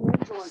stationed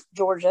in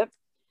Georgia,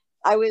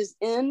 I was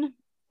in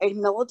a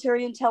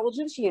military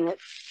intelligence unit,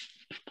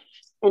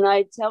 and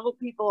I tell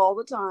people all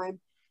the time,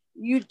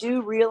 you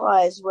do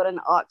realize what an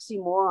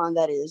oxymoron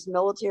that is,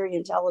 military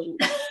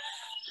intelligence.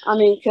 I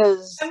mean,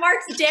 because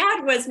Mark's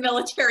dad was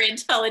military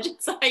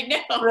intelligence. I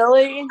know.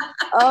 Really?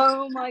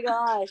 Oh my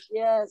gosh,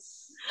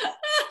 yes.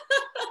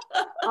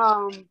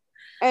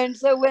 And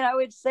so when I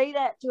would say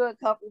that to a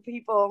couple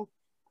people,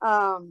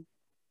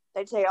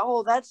 they'd say,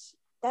 "Oh, that's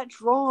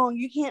wrong.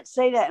 You can't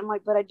say that." I'm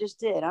like, "But I just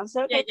did." I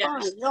said, "Okay,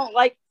 fine.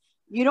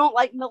 You don't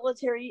like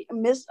military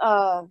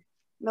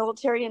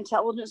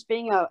intelligence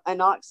being an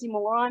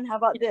oxymoron? How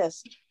about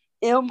this?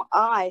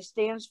 MI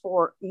stands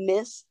for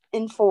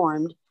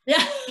misinformed."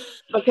 Yeah.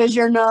 Because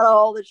you're not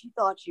all that you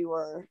thought you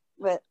were.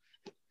 But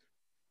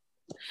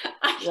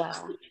yeah.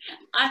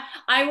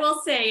 I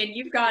will say, and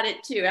you've got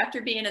it too,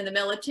 after being in the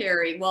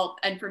military, well,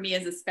 and for me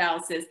as a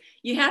spouse, is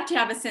you have to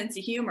have a sense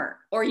of humor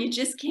or you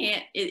just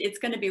can't, it's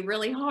going to be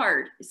really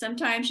hard.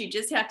 Sometimes you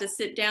just have to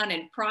sit down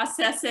and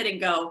process it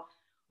and go,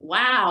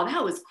 wow,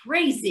 that was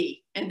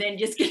crazy. And then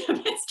just get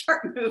up and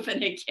start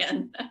moving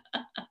again.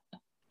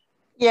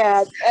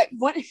 Yeah.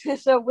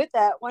 So with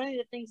that, one of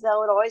the things that I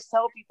would always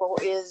tell people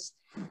is,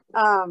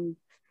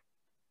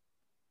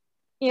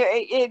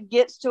 it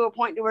gets to a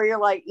point to where you're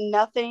like,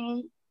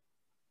 nothing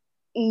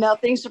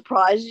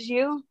surprises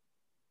you,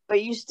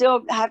 but you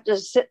still have to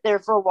sit there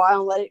for a while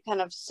and let it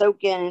kind of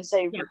soak in and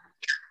say,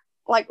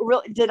 like,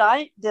 really, did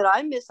I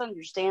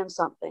misunderstand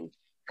something?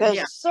 Because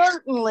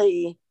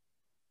certainly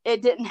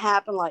it didn't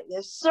happen like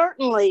this.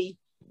 Certainly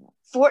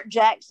Fort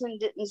Jackson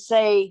didn't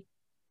say,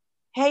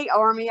 "Hey,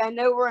 Army, I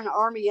know we're an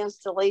Army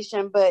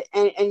installation, but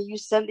and you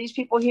send these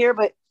people here,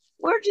 but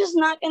we're just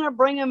not going to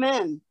bring them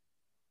in."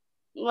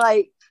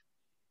 Like,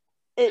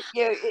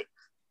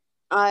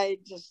 I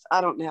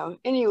don't know.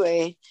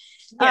 Anyway,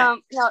 now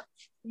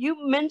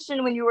you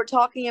mentioned when you were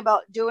talking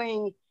about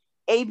doing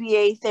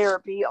ABA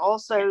therapy,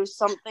 also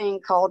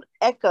something called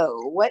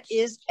ECHO. What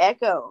is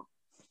ECHO?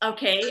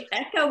 Okay,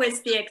 ECHO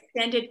is the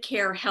extended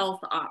care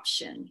health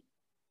option.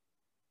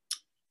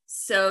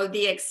 So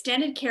the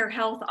extended care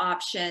health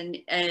option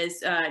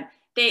is,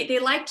 they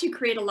like to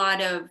create a lot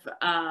of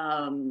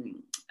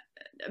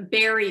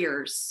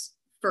barriers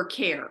for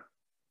care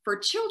for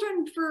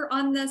children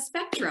on the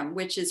spectrum,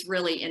 which is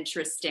really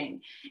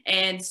interesting.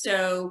 And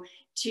so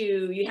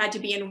you had to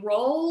be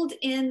enrolled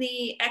in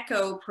the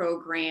ECHO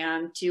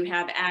program to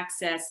have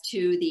access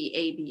to the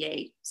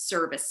ABA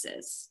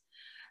services.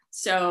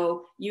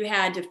 So you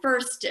had to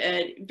first,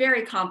 a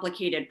very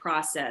complicated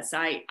process.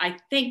 I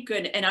think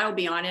and I will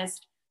be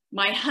honest,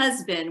 my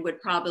husband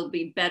would probably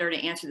be better to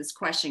answer this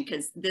question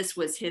because this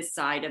was his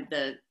side of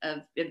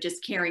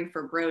just caring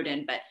for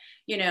Broden. But,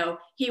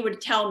 he would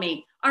tell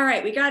me, all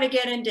right, we got to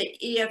get into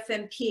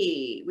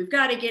EFMP. We've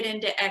got to get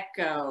into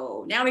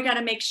ECHO. Now we got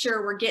to make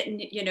sure we're getting,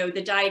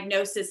 the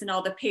diagnosis and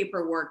all the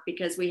paperwork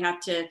because we have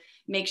to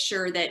make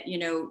sure that,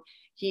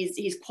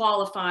 he's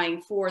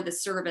qualifying for the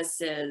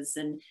services.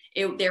 And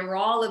there were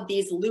all of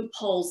these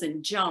loopholes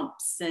and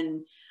jumps.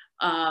 And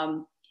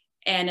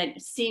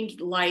it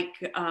seemed like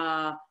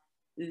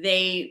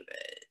the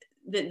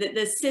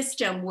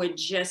system would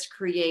just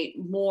create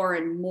more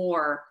and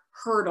more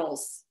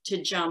hurdles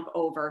to jump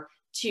over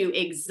to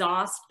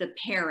exhaust the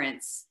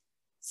parents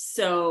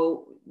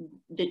so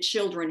the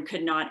children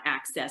could not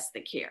access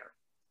the care.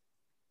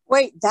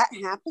 Wait, that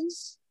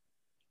happens?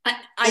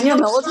 I know.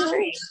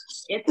 Military?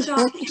 It's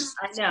shocking.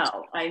 I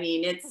know. I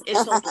mean, it's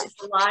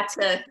a lot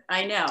to,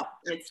 I know.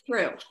 It's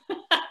true.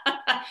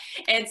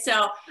 And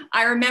so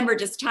I remember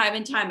just time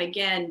and time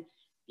again,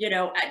 you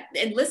know,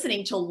 and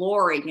listening to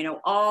Lori, you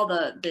know, all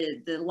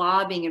the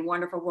lobbying and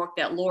wonderful work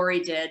that Lori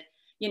did.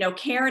 You know,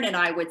 Karen and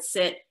I would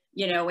sit,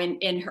 you know,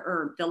 in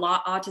her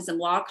autism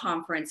law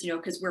conference, you know,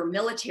 because we're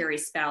military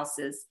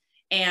spouses.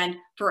 And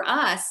for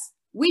us,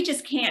 we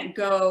just can't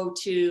go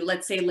to,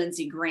 let's say,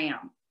 Lindsey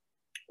Graham,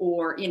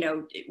 or, you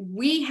know,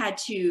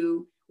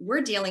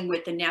 we're dealing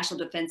with the National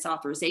Defense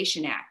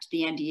Authorization Act,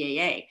 the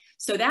NDAA.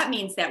 So that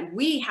means that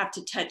we have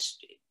to touch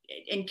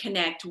and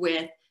connect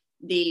with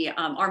the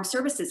Armed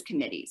Services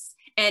Committees,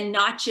 and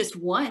not just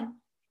one,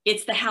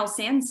 it's the House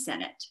and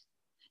Senate.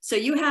 So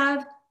you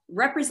have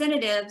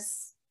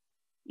representatives,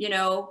 you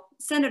know,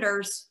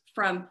 senators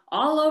from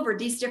all over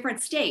these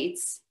different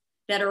states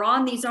that are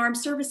on these Armed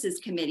Services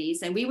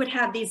Committees, and we would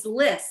have these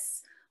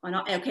lists on,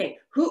 okay,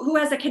 who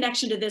has a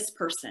connection to this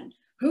person?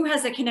 Who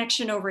has a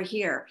connection over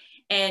here?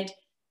 And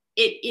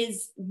it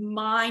is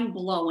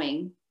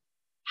mind-blowing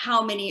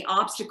how many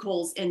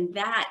obstacles in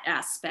that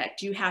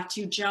aspect you have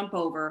to jump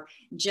over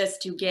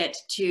just to get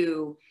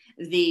to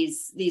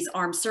these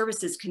Armed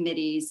Services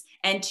Committees,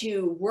 and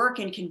to work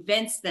and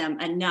convince them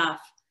enough,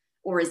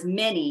 or as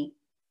many,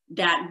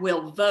 that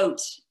will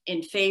vote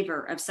in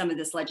favor of some of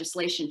this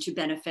legislation to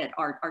benefit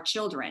our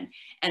children.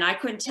 And I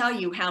couldn't tell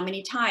you how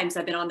many times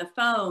I've been on the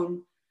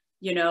phone,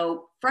 you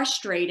know,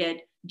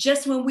 frustrated,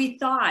 just when we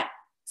thought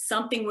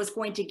something was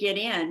going to get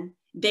in,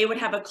 they would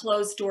have a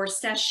closed door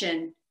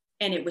session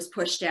and it was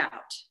pushed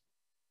out.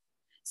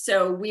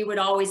 So we would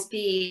always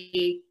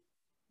be,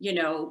 you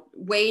know,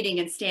 waiting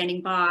and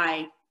standing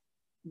by,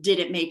 did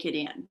it make it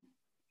in?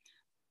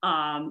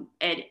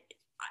 And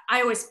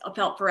I always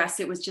felt for us,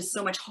 it was just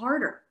so much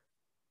harder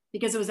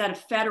because it was at a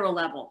federal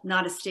level,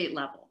 not a state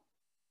level.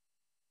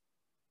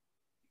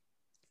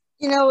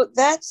 You know,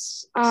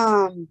 that's,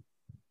 I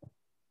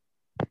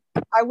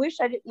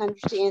wish I didn't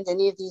understand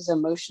any of these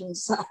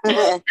emotions.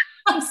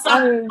 I'm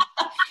sorry.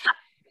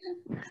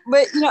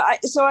 But you know, I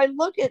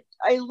look at it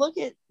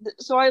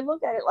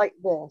like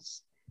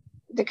this,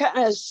 to kind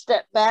of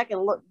step back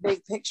and look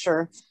big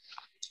picture.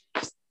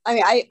 I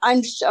mean,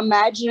 I'm just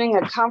imagining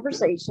a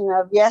conversation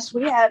of, yes,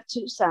 we have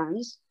two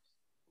sons.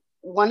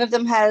 One of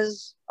them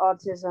has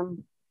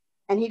autism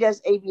and he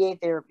does ABA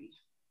therapy.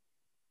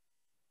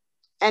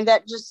 And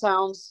that just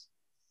sounds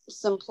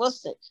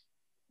simplistic.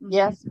 Mm-hmm.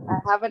 Yes, I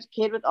have a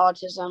kid with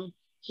autism.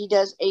 He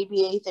does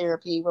ABA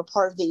therapy. We're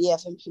part of the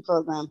EFMP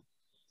program.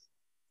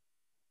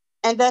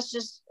 And that's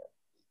just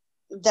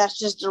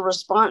a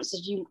response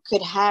that you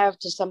could have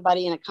to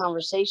somebody in a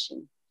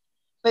conversation.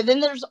 But then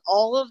there's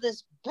all of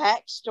this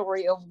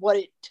backstory of what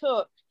it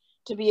took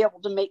to be able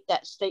to make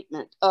that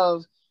statement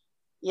of,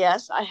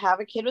 yes, I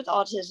have a kid with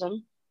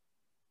autism.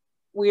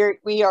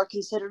 We are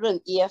considered an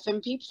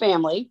EFMP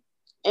family,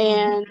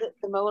 and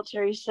the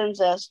military sends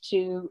us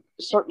to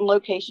certain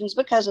locations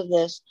because of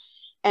this.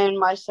 And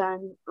my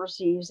son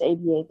receives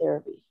ABA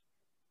therapy.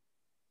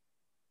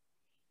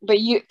 But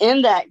you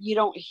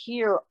don't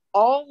hear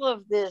all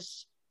of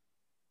this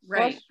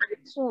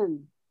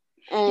frustration.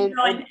 And,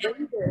 and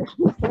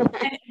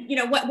you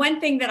know what,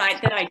 one thing that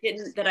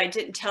I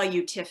didn't tell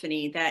you,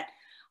 Tiffany, that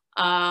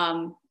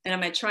and I'm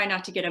going to try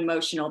not to get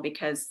emotional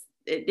because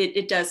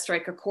it does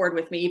strike a chord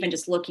with me, even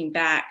just looking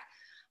back.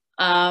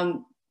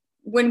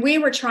 When we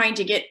were trying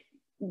to get,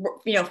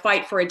 you know,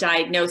 fight for a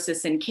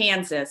diagnosis in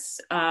Kansas,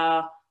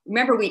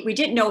 remember we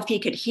didn't know if he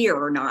could hear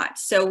or not.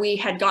 So we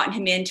had gotten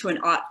him into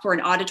for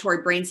an auditory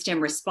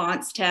brainstem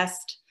response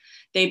test.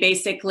 They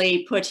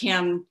basically put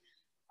him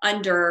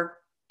under,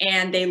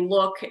 and they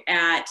look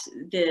at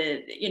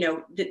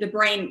the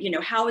brain, you know,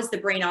 how is the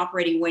brain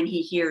operating when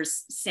he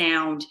hears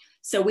sound,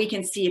 so we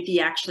can see if he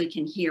actually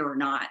can hear or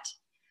not.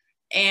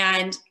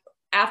 And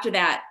after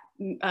that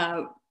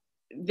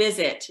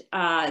visit,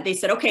 they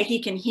said, okay,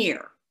 he can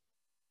hear.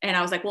 And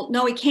I was like, well,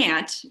 no, he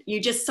can't. You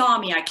just saw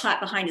me. I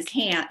clapped behind his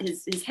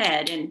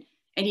head, and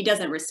he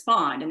doesn't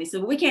respond. And they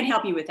said, well, we can't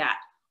help you with that.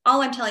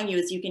 All I'm telling you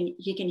is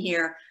he can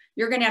hear.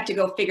 You're going to have to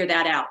go figure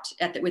that out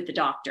with the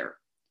doctor.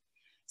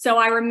 So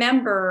I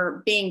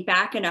remember being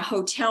back in a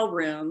hotel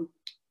room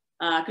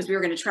because we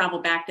were going to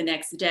travel back the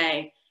next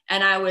day.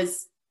 And I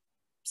was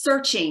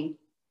searching,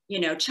 you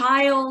know,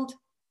 child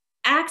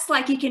acts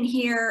like he can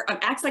hear,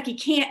 acts like he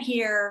can't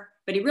hear,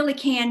 but he really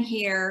can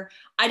hear.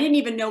 I didn't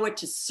even know what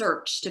to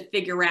search to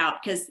figure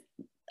out because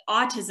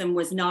autism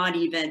was not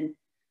even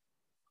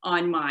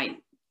on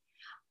mine.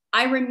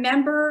 I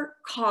remember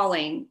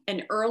calling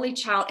an early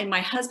child, and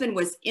my husband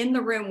was in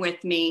the room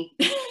with me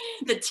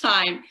at the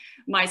time.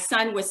 My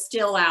son was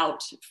still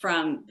out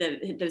from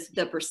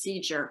the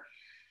procedure.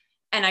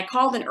 And I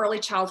called an early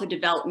childhood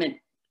development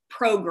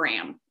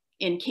program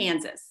in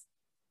Kansas.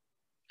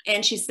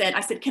 And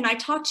I said, can I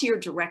talk to your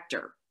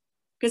director?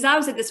 Because I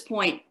was at this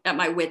point at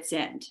my wit's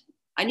end.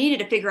 I needed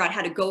to figure out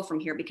how to go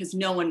from here because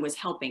no one was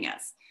helping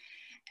us.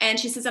 And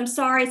she says, I'm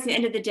sorry, it's the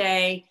end of the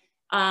day.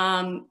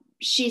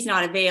 She's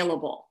not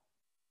available.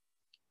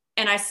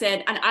 And I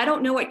said, and I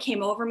don't know what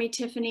came over me,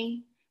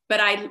 Tiffany,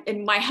 but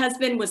my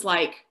husband was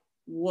like,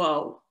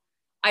 whoa.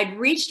 I'd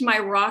reached my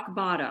rock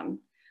bottom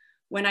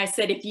when I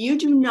said, if you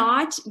do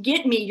not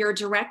get me your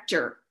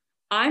director,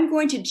 I'm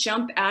going to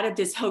jump out of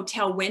this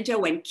hotel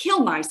window and kill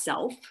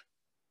myself.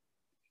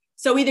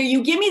 So either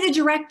you give me the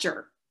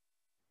director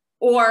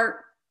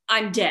or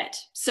I'm dead.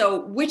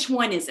 So which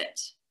one is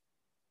it?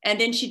 And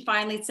then she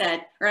finally said,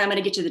 all right, I'm going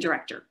to get you the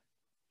director.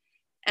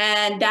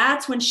 And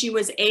that's when she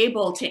was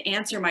able to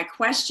answer my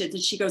questions.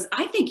 And she goes,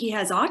 I think he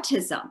has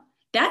autism.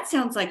 That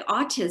sounds like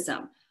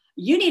autism.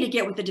 You need to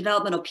get with the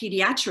developmental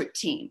pediatric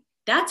team.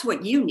 That's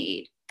what you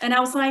need. And I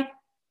was like,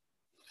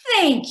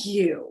 thank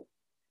you.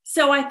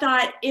 So I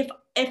thought, if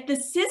the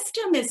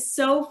system is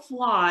so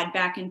flawed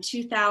back in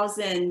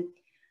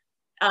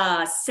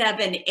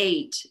 2007,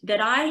 8,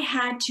 that I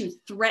had to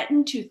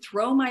threaten to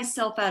throw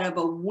myself out of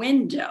a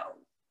window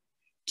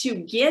to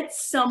get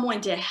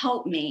someone to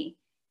help me,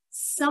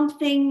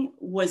 something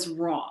was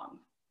wrong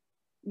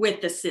with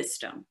the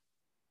system.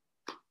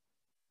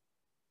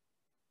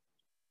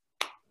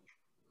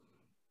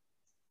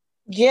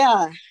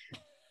 Yeah.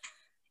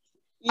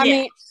 I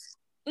mean,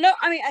 no,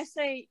 I mean, I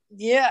say,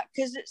 yeah,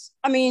 because it's,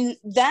 I mean,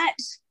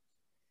 that's,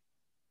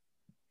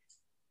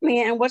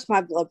 man, what's my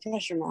blood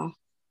pressure now?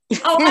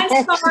 Oh,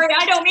 I'm sorry.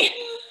 I don't mean,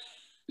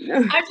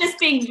 I'm just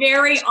being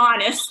very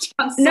honest.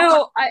 I'm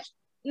sorry.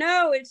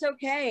 No, it's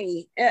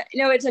okay.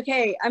 No, it's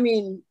okay. I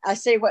mean, I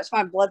say, what's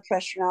my blood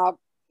pressure now?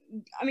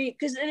 I mean,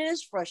 because it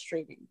is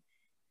frustrating.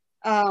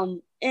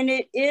 And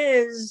it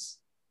is,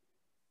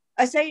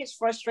 I say it's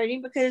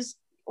frustrating because,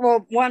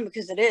 well, one,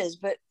 because it is,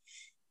 but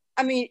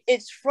I mean,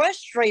 it's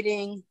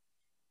frustrating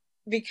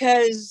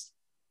because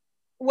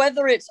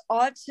whether it's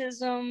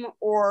autism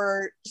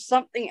or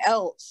something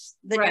else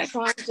that Right. you're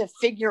trying to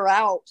figure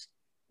out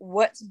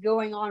what's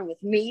going on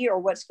with me or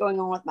what's going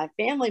on with my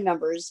family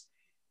members,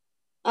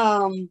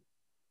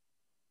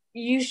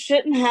 you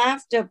shouldn't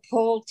have to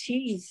pull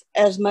teeth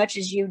as much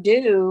as you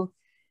do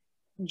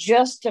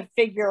just to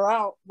figure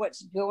out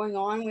what's going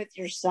on with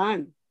your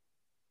son.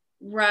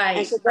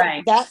 Right. So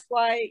right. That's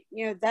why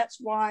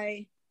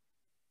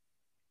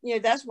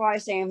I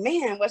say,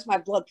 man, what's my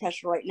blood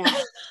pressure right now?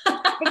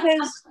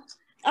 Because,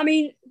 I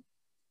mean,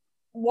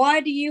 why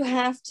do you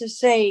have to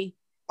say,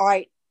 all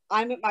right,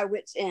 I'm at my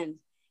wit's end.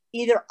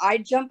 Either I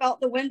jump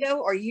out the window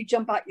or you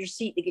jump out your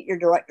seat to get your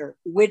director.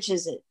 Which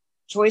is it?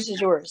 Choice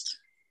is yours.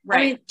 Right.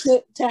 I mean,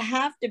 to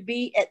have to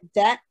be at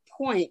that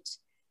point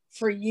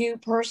for you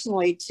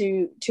personally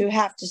to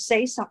have to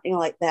say something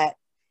like that.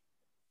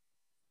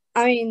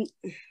 I mean,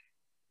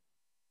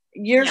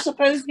 you're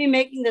supposed to be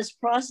making this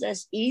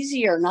process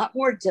easier, not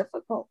more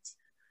difficult.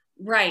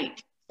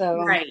 Right.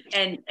 So, right.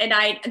 And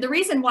the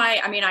reason why,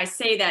 I mean, I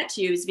say that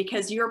to you is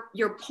because your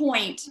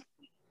point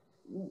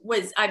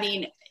was, I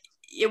mean,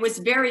 it was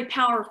very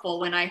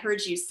powerful when I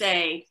heard you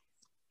say,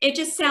 it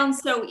just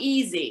sounds so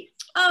easy.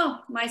 Oh,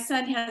 my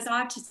son has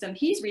autism.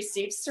 He's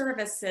received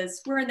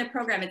services. We're in the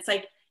program. It's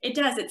like, it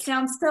does. It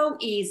sounds so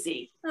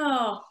easy.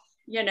 Oh,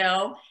 you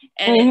know,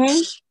 and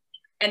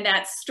and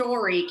that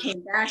story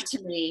came back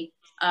to me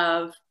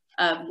of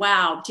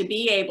wow, to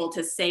be able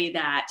to say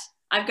that.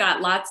 I've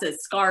got lots of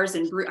scars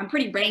and I'm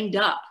pretty banged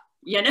up,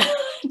 you know,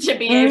 to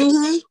be able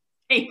to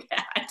say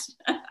that.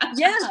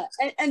 Yeah,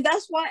 and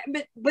that's why,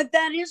 but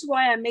that is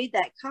why I made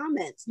that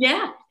comment.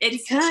 Yeah,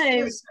 it's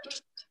because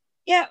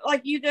yeah,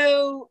 like, you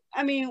go,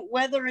 I mean,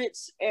 whether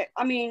it's,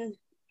 I mean,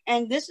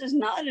 and this is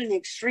not an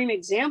extreme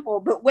example,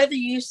 but whether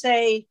you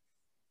say,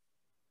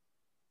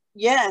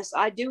 yes,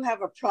 I do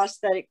have a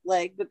prosthetic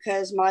leg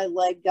because my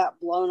leg got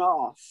blown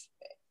off.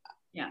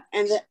 Yeah.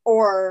 And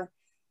or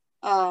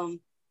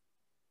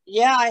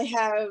yeah, I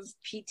have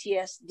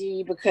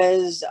PTSD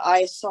because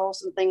I saw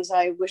some things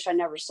I wish I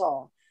never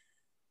saw.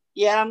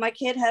 Yeah, my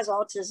kid has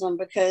autism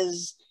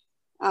because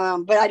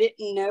but I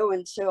didn't know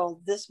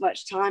until this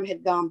much time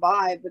had gone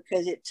by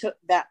because it took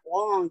that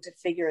long to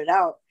figure it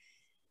out.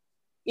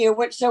 You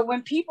know, so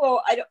when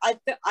people, I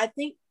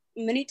think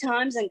many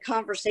times in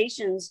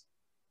conversations,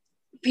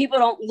 people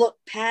don't look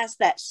past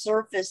that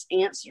surface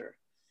answer,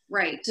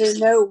 right, to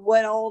know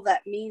what all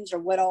that means or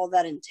what all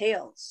that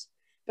entails.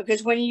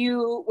 Because when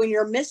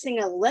you're missing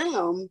a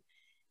limb,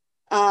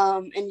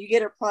 and you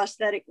get a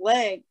prosthetic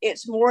leg,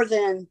 it's more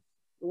than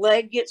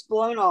leg gets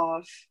blown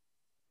off,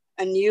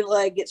 a new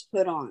leg gets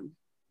put on.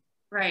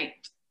 Right.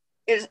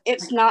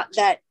 It's not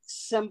that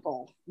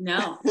simple.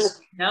 No,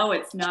 no,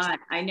 it's not.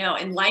 I know.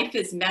 And life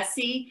is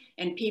messy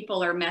and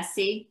people are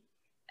messy.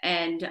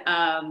 And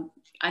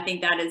I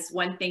think that is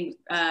one thing,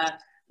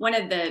 one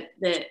of the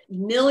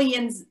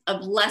millions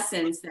of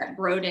lessons that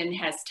Broden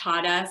has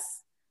taught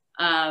us.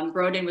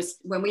 Broden was,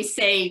 when we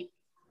say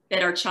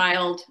that our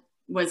child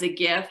was a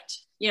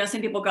gift, you know,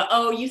 some people go,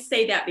 oh, you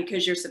say that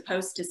because you're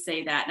supposed to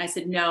say that. And I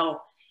said, no,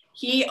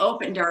 he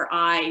opened our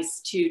eyes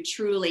to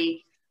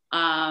truly,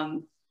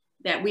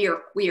 that we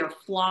are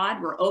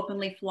flawed, we're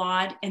openly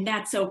flawed, and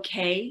that's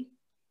okay.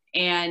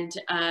 And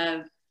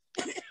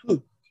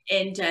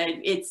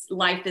it's,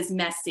 life is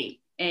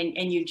messy,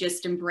 and you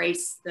just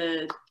embrace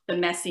the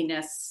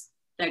messiness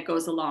that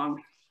goes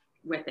along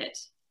with it,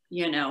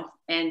 you know.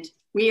 And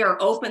we are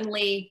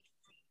openly,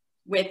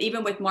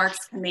 even with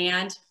Mark's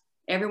command,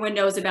 everyone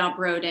knows about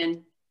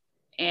Broden.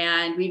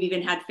 And we've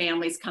even had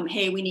families come,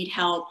 hey, we need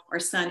help. Our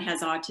son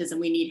has autism.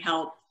 We need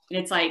help. And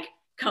it's like,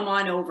 come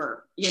on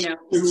over. You know,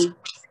 it's,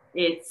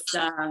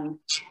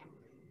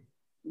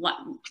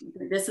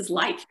 this is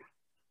life.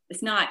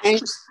 It's not.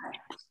 And,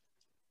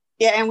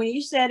 yeah. And when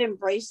you said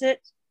embrace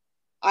it,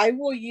 I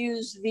will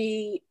use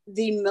the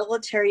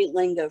military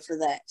lingo for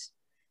that.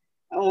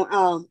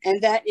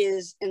 And that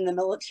is, in the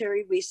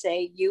military, we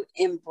say, you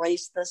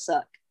embrace the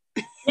suck.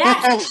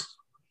 Yes.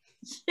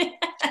 Yes.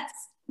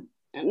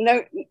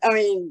 No, I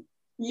mean,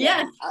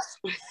 yes,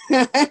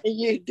 yeah,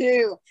 you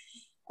do.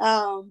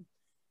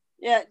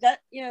 Yeah, that,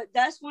 you know,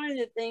 that's one of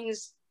the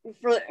things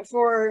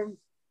for,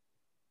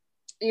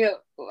 you know,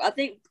 I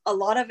think a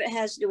lot of it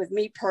has to do with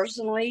me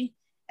personally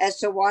as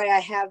to why I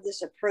have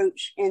this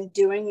approach in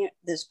doing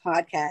this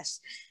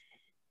podcast.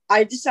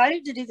 I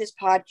decided to do this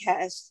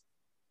podcast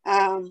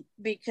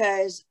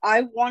because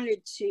I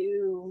wanted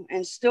to,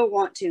 and still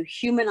want to,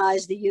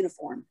 humanize the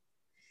uniform.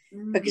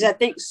 Because I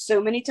think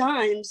so many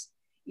times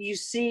you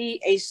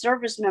see a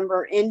service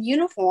member in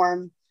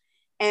uniform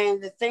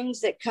and the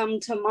things that come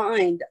to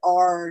mind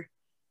are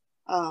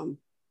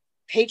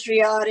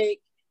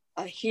patriotic,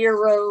 a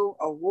hero,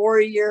 a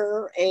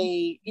warrior,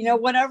 a, you know,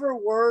 whatever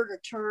word or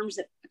term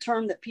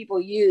that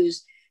people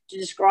use to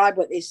describe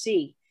what they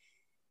see.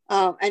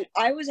 And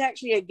I was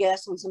actually a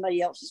guest on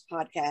somebody else's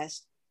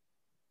podcast,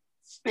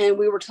 and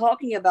we were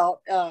talking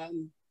about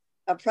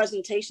a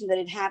presentation that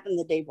had happened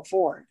the day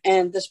before.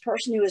 And this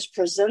person who was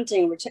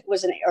presenting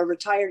was a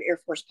retired Air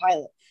Force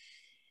pilot.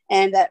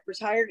 And that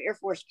retired Air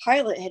Force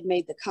pilot had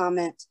made the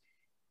comment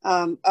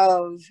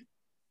of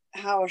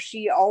how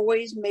she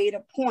always made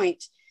a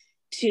point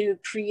to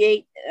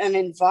create an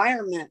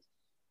environment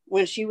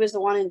when she was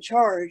the one in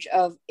charge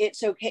of,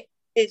 it's okay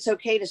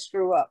to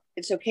screw up.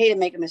 It's okay to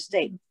make a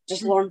mistake.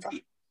 Just learn from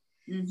it.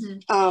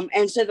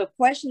 And so the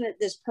question that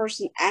this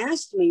person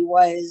asked me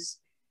was,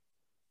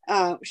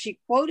 she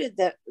quoted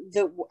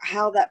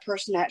how that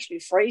person actually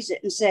phrased it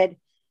and said,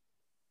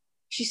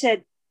 she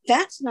said,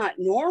 that's not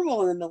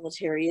normal in the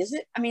military, is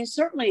it? I mean,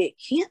 certainly it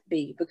can't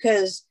be,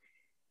 because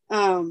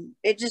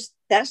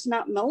that's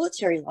not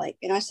military like.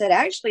 And I said,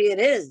 actually it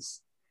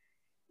is.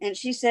 And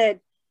she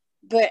said,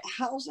 but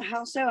how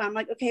so? I'm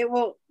like, okay,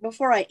 well,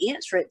 before I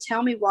answer it,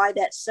 tell me why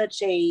that's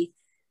such a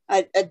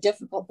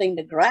difficult thing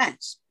to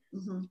grasp.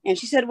 And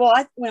she said, well,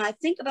 when I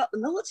think about the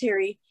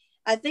military,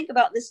 I think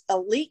about this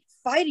elite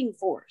fighting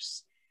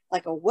force,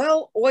 like a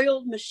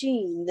well-oiled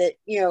machine that,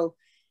 you know,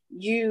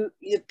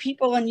 the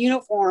people in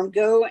uniform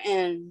go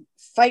and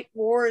fight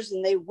wars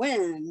and they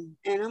win.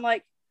 And I'm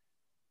like,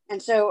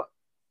 and so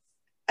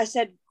I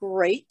said,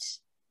 great,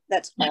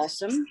 that's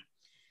awesome.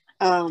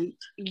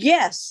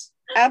 Yes,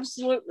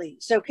 absolutely.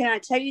 So can I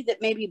tell you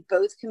that maybe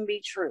both can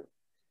be true?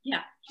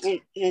 Yeah.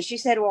 And she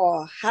said,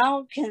 well,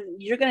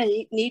 you're going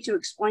to need to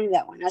explain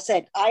that one. I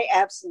said, I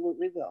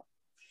absolutely will.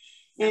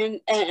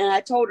 And I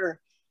told her,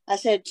 I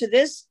said, to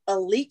this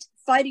elite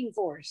fighting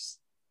force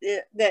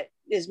that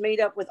is made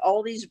up with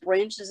all these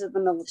branches of the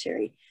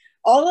military,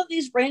 all of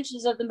these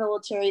branches of the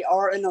military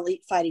are an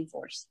elite fighting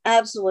force.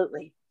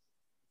 Absolutely.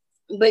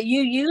 But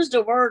you used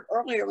a word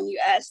earlier when you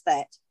asked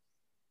that.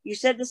 You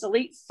said this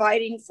elite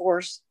fighting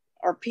force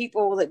are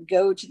people that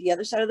go to the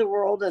other side of the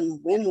world and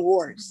win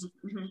wars.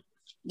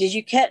 Did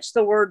you catch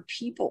the word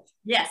people?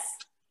 Yes.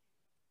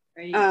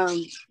 Right.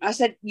 I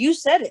said, you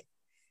said it.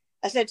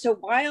 I said, so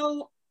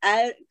while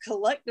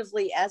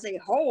collectively as a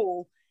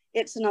whole,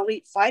 it's an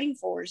elite fighting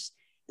force,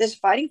 this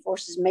fighting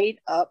force is made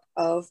up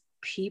of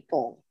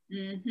people.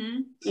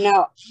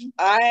 Now,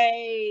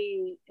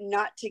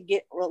 not to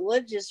get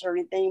religious or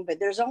anything, but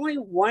there's only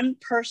one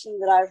person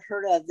that I've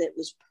heard of that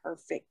was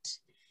perfect.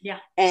 Yeah.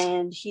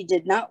 And he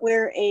did not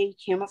wear a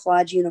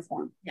camouflage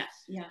uniform. Yes.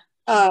 Yeah.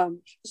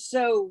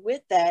 So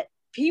with that,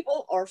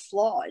 people are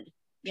flawed.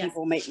 Yes.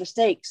 People make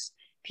mistakes.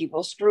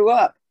 People screw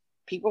up.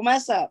 People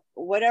mess up.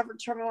 Whatever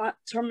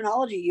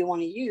terminology you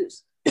want to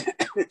use.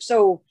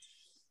 So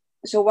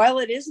while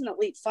it is an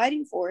elite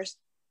fighting force,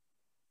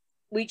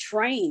 we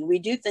train, we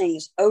do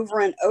things over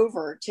and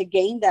over to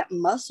gain that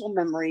muscle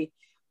memory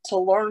to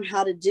learn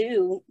how to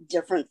do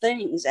different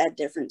things at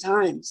different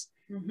times.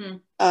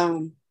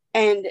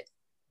 And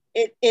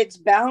it's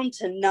bound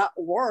to not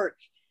work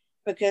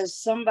because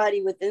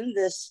somebody within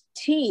this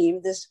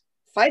team, this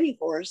fighting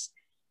force,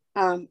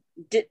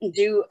 didn't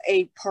do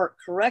a part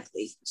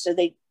correctly. So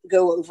they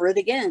go over it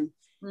again.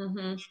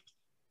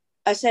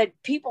 I said,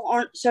 people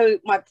aren't, so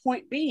my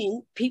point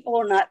being, people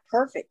are not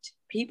perfect.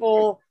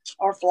 People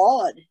are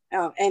flawed,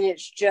 and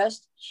it's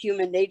just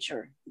human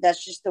nature.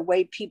 That's just the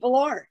way people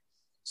are.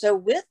 So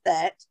with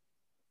that,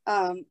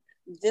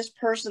 this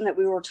person that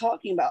we were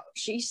talking about,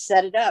 she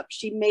set it up.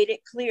 She made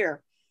it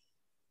clear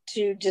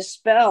to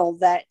dispel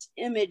that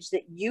image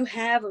that you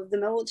have of the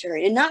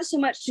military, and not so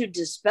much to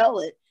dispel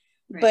it,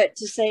 right, but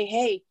to say,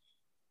 hey,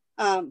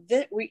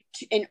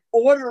 in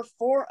order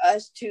for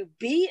us to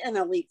be an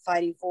elite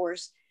fighting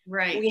force,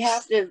 right, we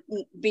have to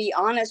be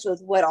honest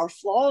with what our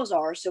flaws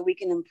are so we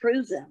can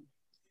improve them.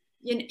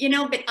 You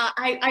know, but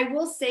I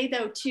will say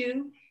though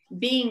too,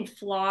 being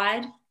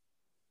flawed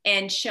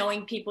and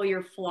showing people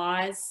your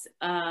flaws.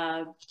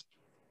 I'll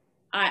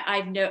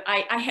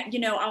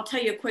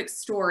tell you a quick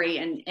story,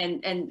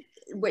 and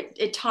what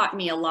it taught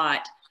me a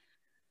lot.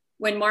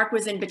 When Mark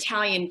was in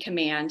battalion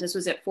command, this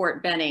was at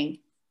Fort Benning,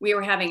 we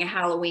were having a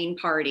Halloween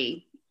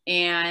party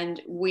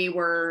and we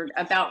were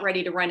about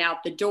ready to run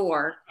out the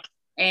door,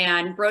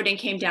 and Broden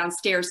came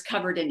downstairs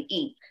covered in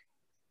ink.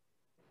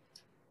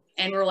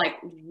 And we're like,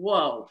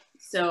 whoa.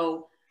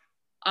 So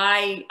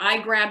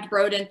I grabbed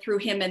Broden, threw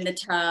him in the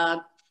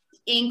tub.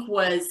 Ink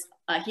was,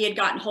 he had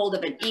gotten hold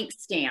of an ink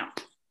stamp.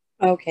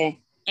 Okay.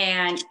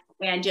 And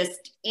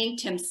just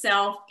inked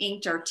himself,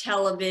 inked our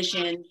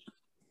television,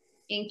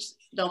 inked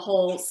the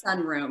whole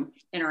sunroom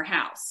in our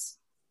house.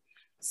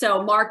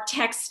 So Mark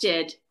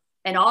texted,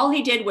 and all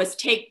he did was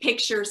take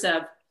pictures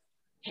of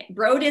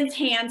Broden's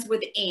hands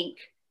with ink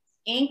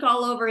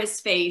all over his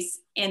face,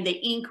 and the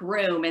ink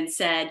room, and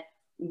said,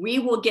 we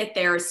will get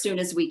there as soon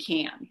as we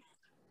can.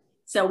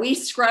 So we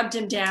scrubbed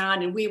him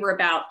down, and we were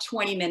about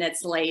 20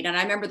 minutes late. And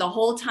I remember the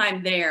whole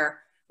time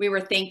there, we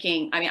were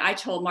thinking, I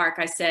told Mark,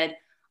 I said,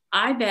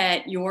 I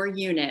bet your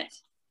unit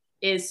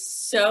is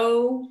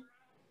so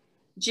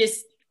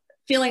just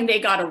feeling they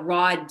got a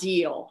raw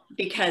deal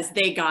because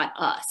they got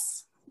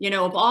us,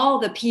 of all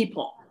the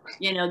people,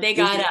 they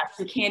got us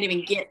who can't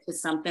even get to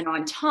something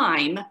on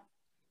time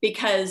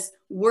because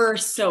we're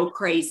so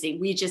crazy.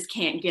 We just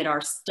can't get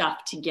our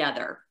stuff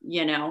together,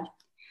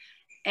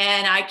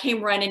 And I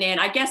came running in.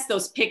 I guess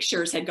those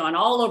pictures had gone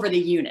all over the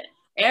unit.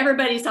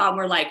 Everybody saw them.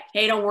 We're like,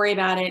 hey, don't worry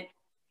about it.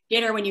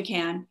 Get her when you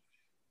can.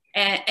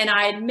 And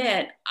I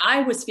admit,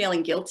 I was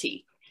feeling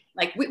guilty.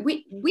 Like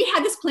we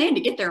had this plan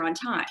to get there on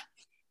time.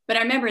 But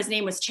I remember his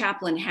name was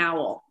Chaplain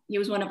Howell. He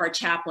was one of our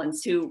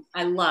chaplains who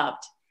I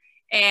loved.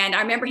 And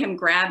I remember him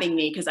grabbing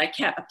me because I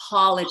kept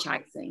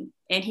apologizing.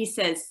 And he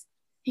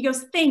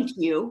goes, thank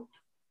you.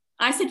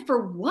 I said,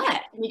 for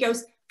what? And he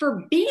goes,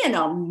 for being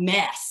a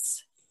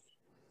mess.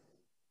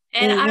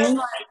 And I was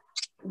like,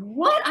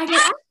 what? I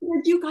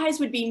figured you guys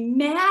would be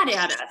mad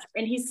at us.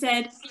 And he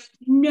said,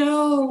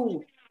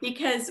 no,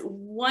 because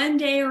one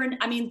day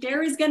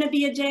there is going to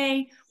be a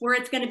day where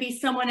it's going to be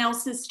someone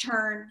else's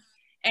turn,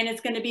 and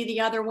it's going to be the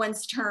other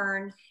one's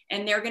turn,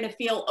 and they're going to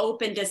feel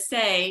open to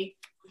say,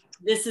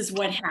 this is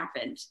what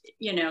happened.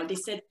 They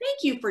said,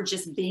 thank you for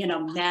just being a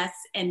mess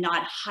and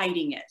not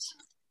hiding it.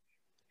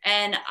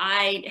 And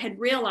I had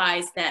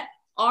realized that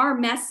our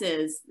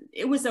messes,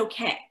 it was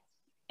okay.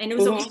 And it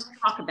was okay to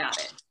talk about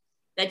it.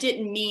 That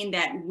didn't mean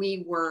that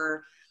we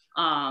were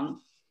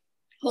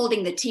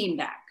holding the team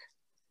back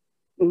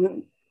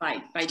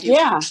by doing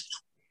it.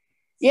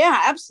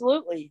 Yeah,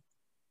 absolutely.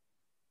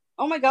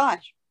 Oh my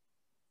gosh.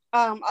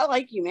 I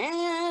like you,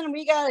 man.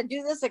 We got to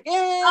do this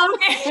again.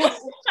 Okay.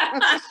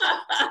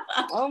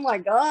 Oh my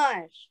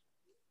gosh.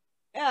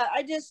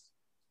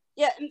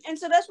 Yeah, and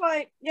so that's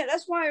why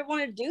I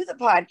want to do the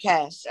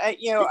podcast.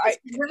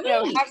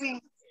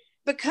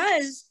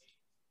 Because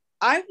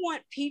I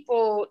want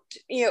people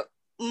to,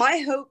 my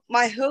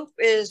hope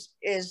is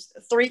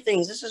three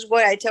things. This is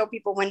what I tell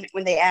people when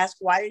they ask,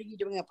 why are you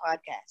doing a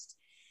podcast?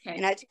 Okay.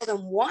 And I tell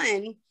them,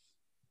 one,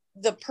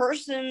 the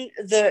person,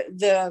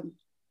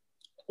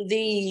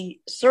 the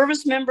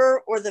service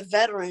member or the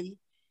veteran,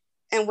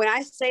 and when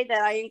I say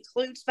that, I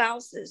include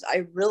spouses.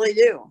 I really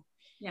do.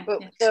 Yeah,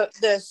 but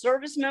the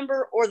service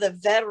member or the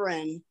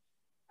veteran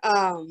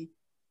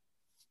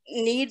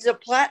needs a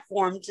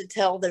platform to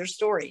tell their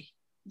story.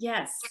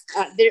 Yes.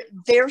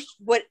 There's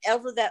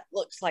whatever that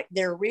looks like,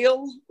 their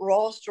real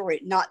raw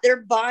story, not their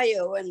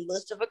bio and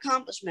list of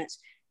accomplishments,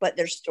 but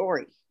their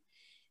story.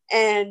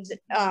 And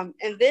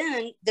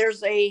then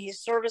there's a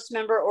service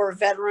member or a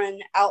veteran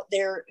out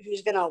there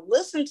who's going to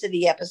listen to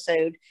the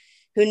episode,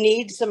 who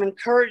needs some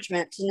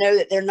encouragement to know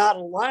that they're not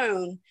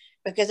alone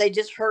because they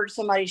just heard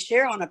somebody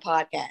share on a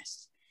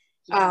podcast,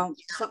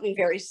 something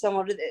very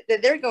similar to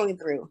that they're going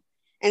through.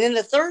 And then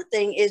the third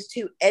thing is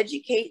to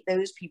educate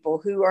those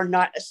people who are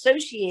not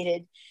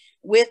associated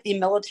with the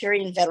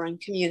military and veteran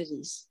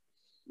communities.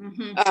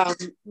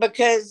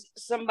 Because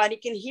somebody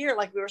can hear,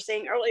 like we were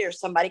saying earlier,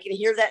 somebody can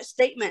hear that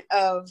statement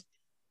of,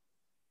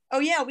 oh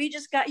yeah, we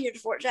just got here to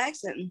Fort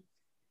Jackson.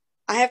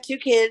 I have 2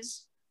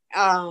 kids.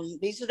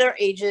 These are their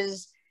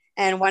ages.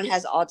 And one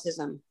has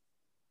autism.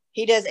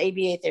 He does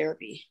ABA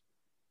therapy.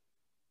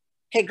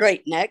 Okay,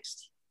 great.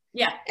 Next.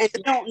 Yeah. And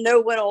you don't know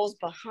what all's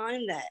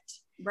behind that.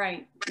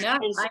 Right.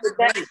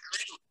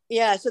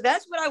 Yeah. So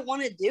that's what I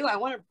want to do. I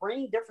want to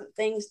bring different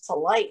things to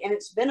light. And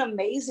it's been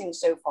amazing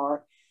so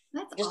far.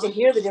 That's just awesome to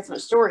hear the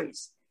different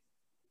stories.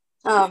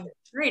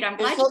 Great. I'm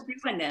glad you're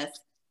doing this.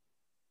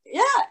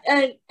 Yeah.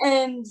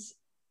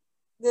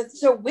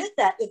 So with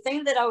that, the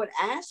thing that I would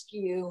ask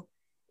you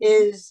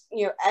is,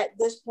 at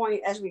this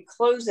point, as we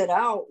close it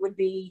out, would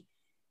be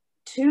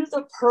to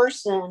the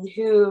person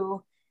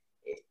who,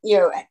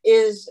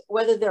 is,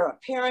 whether they're a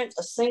parent,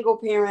 a single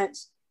parent,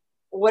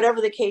 whatever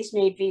the case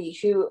may be,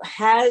 who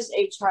has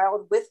a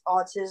child with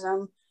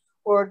autism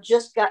or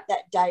just got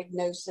that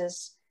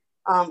diagnosis,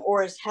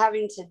 or is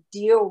having to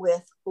deal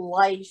with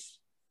life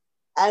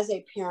as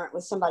a parent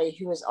with somebody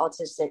who is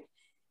autistic.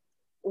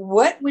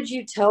 what would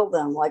you tell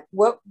them? Like,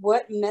 what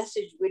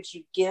message would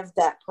you give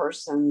that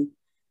person,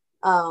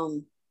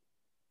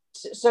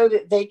 so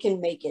that they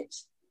can make it?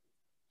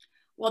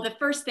 Well, the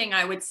first thing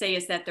I would say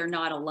is that they're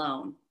not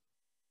alone.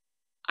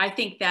 I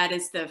think that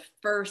is the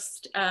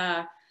first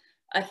a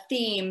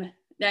theme.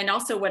 And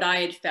also what I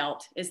had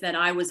felt is that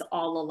I was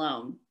all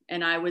alone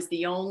and I was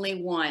the only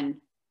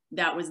one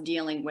that was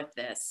dealing with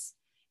this.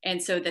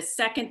 And so the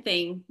second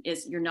thing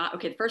is you're not,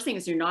 okay, the first thing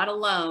is you're not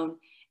alone.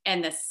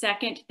 And the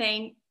second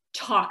thing,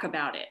 talk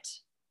about it.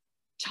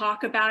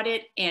 Talk about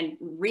it and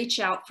reach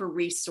out for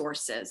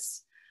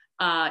resources.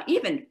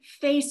 Even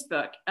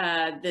Facebook,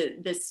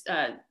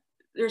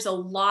 there's a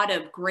lot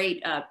of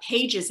great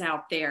pages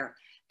out there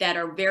that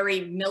are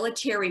very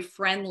military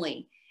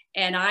friendly.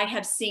 And I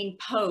have seen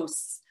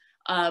posts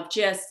of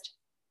just,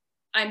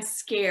 I'm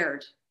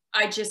scared.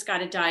 I just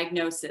got a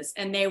diagnosis,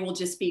 and they will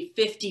just be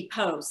 50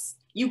 posts.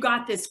 You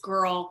got this,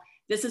 girl.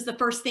 This is the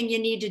first thing you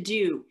need to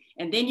do.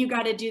 And then you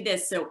got to do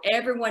this. So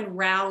everyone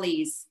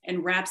rallies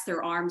and wraps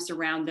their arms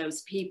around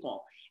those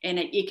people. And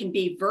it can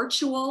be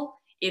virtual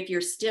if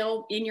you're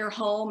still in your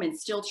home and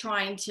still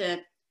trying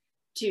to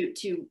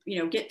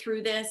get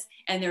through this.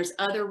 And there's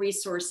other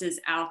resources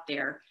out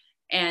there.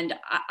 And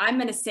I'm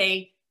going to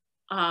say,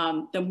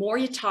 the more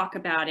you talk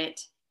about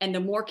it and the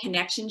more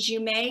connections you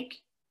make,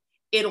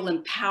 it'll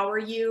empower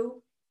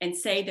you, and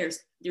say there's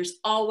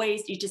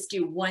always, you just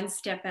do one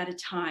step at a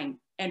time.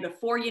 And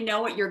before you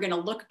know it, you're going to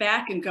look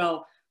back and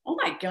go, oh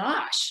my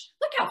gosh,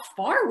 look how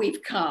far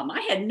we've come. I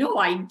had no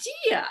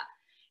idea.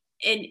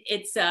 And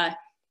it's a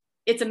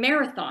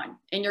marathon,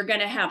 and you're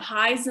going to have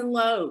highs and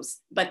lows,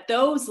 but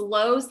those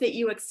lows that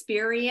you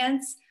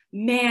experience,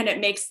 man, it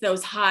makes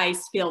those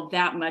highs feel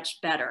that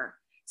much better.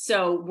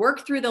 So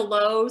work through the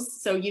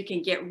lows so you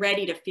can get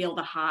ready to feel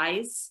the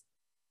highs.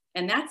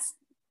 And that's,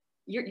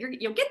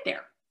 you'll get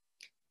there,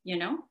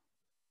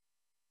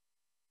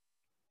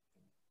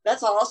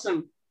 That's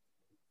awesome.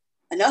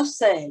 Enough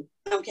said.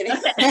 No, I'm kidding.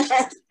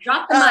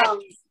 Drop the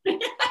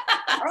mic.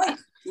 All right,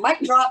 mic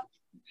drop.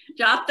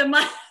 Drop the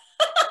mic.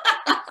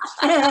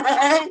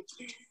 I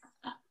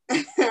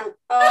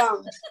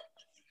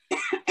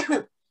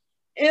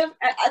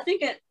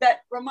think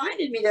that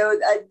reminded me though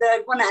that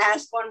I want to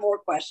ask one more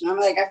question. I'm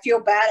like, I feel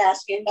bad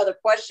asking another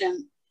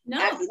question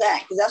after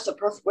that, because that's the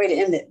perfect way to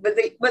end it.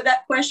 But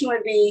that question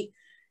would be,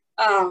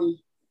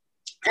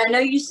 I know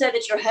you said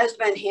that your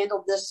husband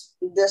handled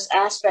this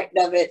aspect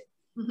of it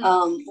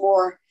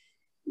more,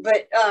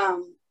 but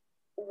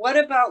what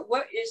about,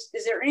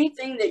 is there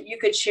anything that you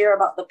could share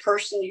about the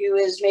person who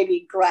is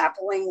maybe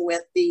grappling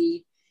with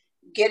the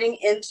getting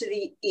into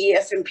the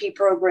EFMP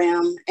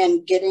program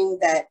and getting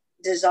that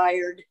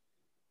desired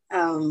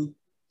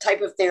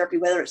type of therapy,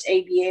 whether it's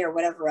ABA or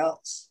whatever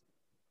else?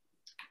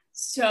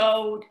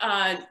 So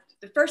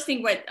the first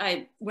thing what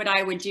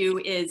I would do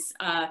is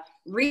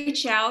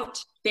reach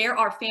out. There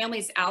are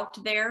families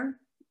out there,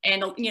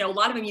 and a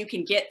lot of them you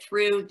can get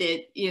through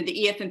the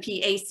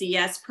EFMP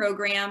ACS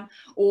program,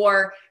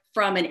 or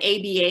from an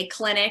ABA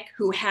clinic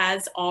who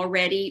has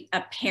already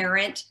a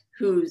parent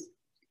who's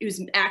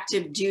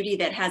active duty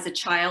that has a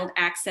child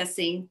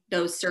accessing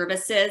those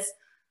services.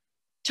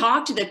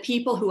 Talk to the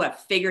people who have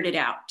figured it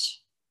out.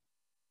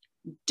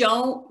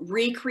 Don't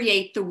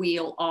recreate the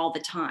wheel all the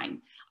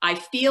time. I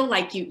feel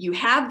like you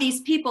have these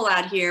people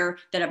out here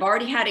that have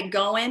already had it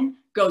going.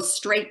 Go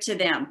straight to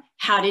them.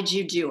 How did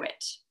you do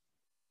it?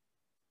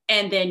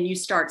 And then you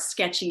start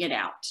sketching it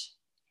out.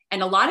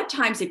 And a lot of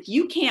times, if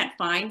you can't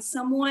find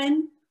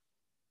someone,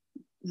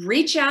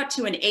 reach out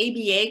to an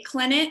ABA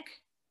clinic,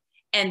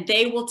 and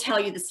they will tell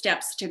you the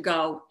steps to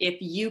go if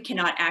you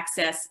cannot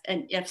access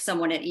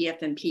someone at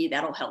EFMP,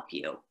 that'll help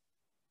you.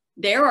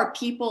 There are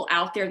people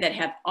out there that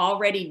have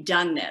already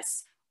done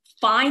this.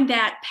 Find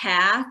that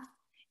path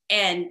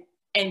and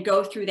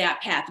go through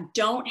that path.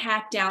 Don't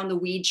hack down the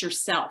weeds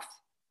yourself.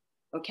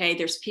 Okay,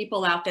 there's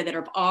people out there that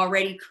have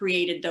already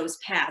created those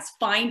paths.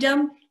 Find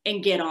them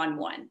and get on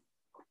one.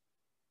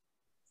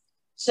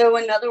 So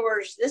in other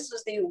words, this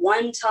is the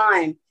one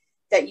time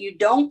that you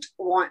don't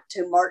want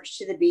to march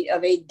to the beat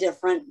of a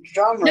different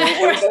drummer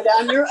and go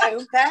down your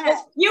own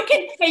path. You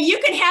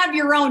can have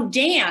your own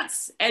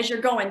dance as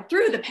you're going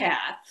through the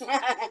path.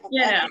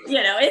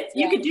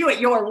 You can do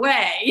it your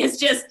way. It's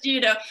just,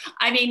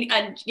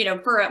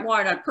 for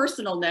more on a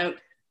personal note,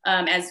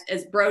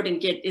 as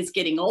Broden is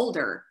getting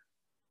older,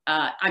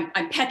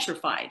 I'm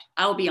petrified.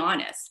 I'll be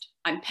honest.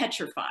 I'm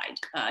petrified.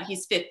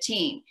 He's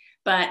 15,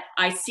 but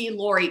I see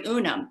Lori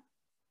Unum,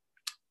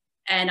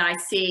 and I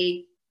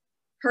see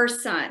her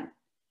son,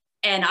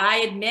 and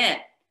I admit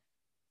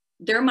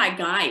they're my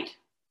guide.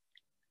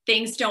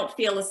 Things don't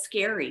feel as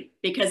scary,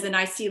 because then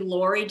I see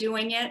Lori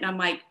doing it and I'm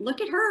like, look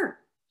at her.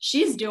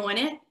 She's doing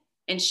it,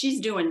 and she's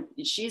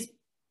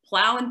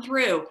plowing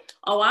through.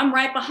 Oh, I'm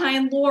right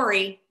behind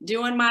Lori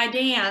doing my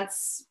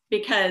dance,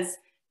 because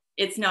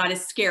it's not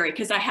as scary,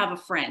 because I have a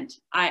friend.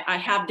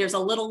 There's a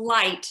little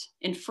light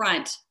in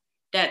front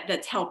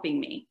that's helping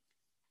me.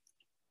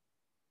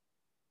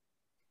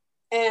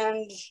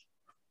 And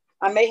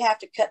I may have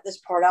to cut this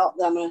part out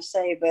that I'm going to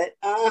say, but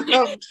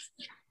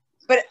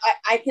but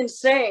I can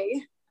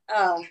say,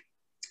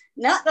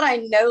 not that I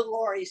know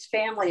Lori's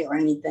family or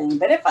anything,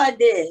 but if I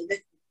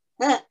did,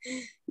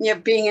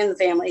 being in the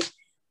family,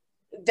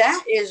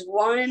 that is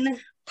one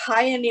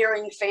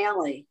pioneering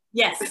family.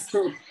 Yes.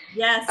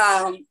 Yes.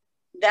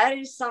 That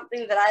is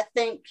something that I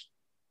think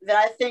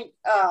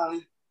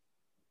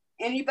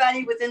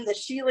anybody within the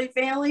Shelly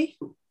family,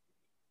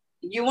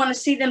 you want to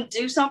see them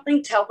do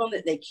something, tell them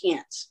that they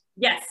can't.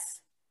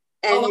 Yes.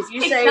 And if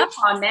you say, up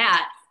on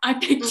that, I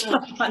picked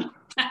up on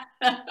that.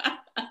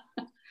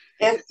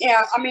 And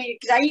yeah, I mean,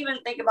 because I even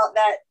think about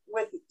that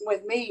with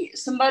me.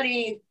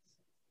 Somebody,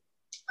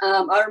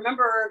 I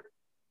remember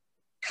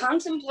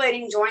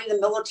contemplating joining the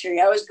military.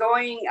 I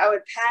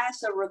would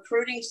pass a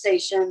recruiting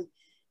station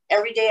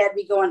every day. I'd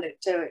be going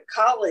to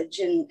college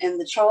in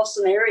the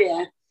Charleston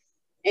area.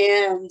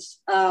 And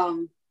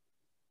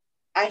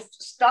I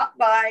stopped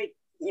by,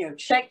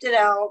 checked it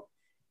out.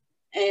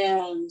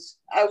 And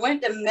I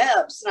went to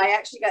MEPS, and I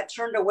actually got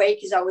turned away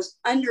because I was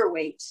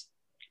underweight.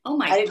 Oh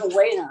my! I didn't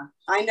weigh enough.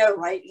 I know,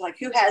 right? Like,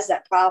 who has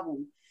that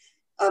problem?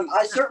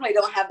 I certainly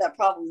don't have that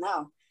problem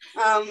now.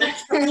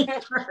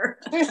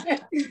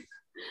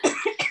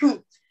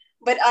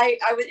 But I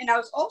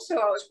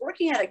was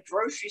working at a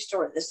grocery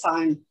store at this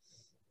time.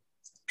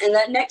 And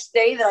that next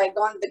day that I'd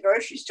gone to the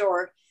grocery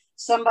store,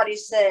 somebody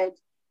said,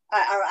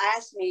 or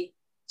asked me,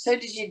 "So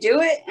did you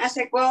do it?" And I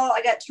said, "Well,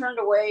 I got turned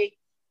away,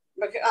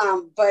 but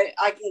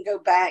I can go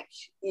back,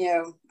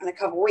 in a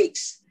couple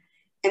weeks."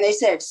 And they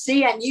said,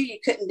 "See, I knew you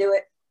couldn't do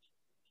it."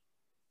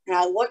 And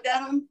I looked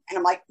at them and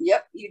I'm like,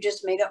 "Yep, you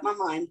just made up my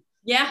mind."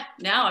 Yeah,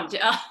 now I'm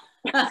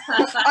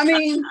I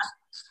mean,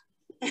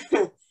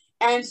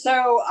 and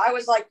so I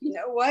was like, you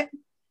know what?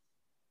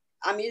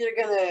 I'm either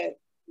going to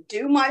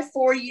do my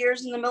 4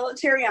 years in the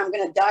military, I'm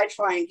going to die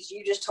trying, because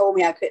you just told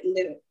me I couldn't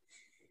do it.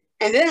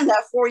 And then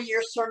that 4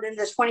 years turned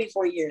into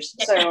 24 years.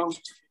 So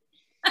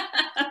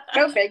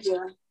go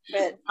figure.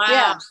 But wow.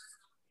 Yeah,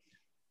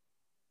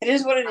 it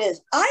is what it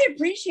is. I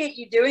appreciate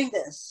you doing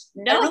this.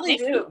 No, I really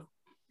do.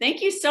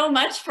 Thank you so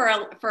much for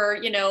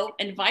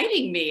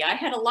inviting me. I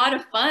had a lot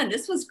of fun.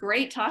 This was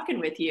great talking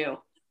with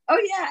you. Oh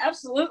yeah,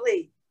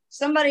 absolutely.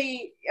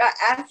 Somebody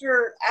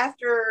after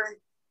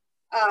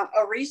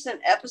a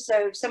recent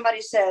episode,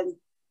 somebody said,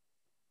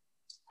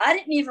 "I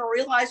didn't even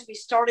realize we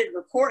started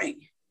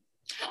recording."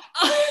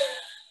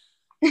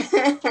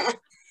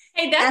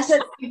 Hey, that's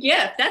a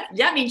gift.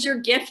 That means you're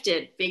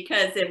gifted,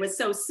 because it was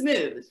so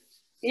smooth.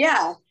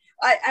 Yeah.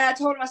 I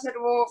told him, I said,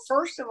 "Well,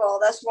 first of all,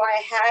 that's why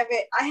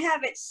I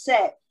have it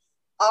set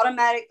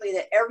automatically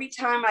that every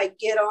time I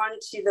get on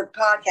to the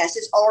podcast,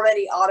 it's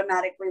already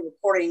automatically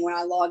recording when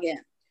I log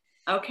in."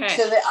 Okay.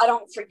 So that I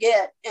don't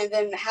forget, and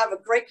then have a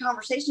great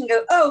conversation and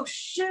go, "Oh,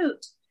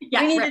 shoot,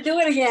 we need to do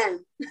it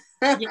again."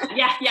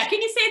 Yeah.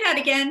 Can you say that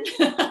again?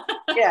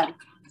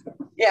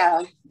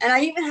 Yeah. And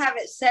I even have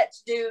it set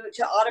to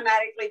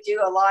automatically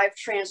do a live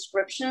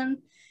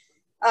transcription.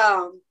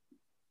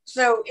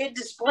 So it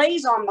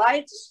displays on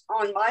my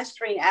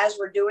screen as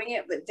we're doing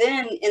it, but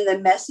then in the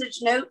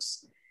message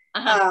notes,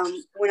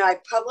 when I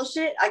publish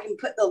it, I can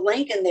put the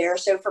link in there.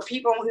 So for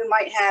people who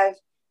might have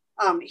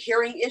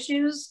hearing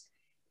issues,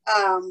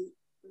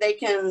 they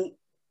can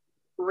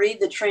read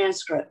the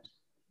transcript.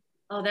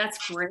 Oh, that's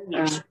great.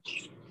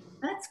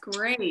 That's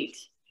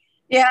great.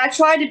 Yeah, I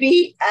try to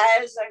be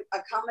as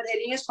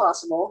accommodating as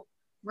possible.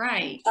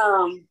 Right.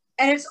 And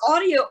it's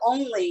audio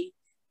only.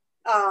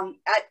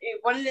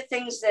 One of the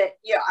things that,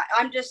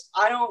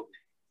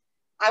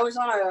 I was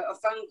on a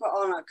phone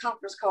call, on a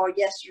conference call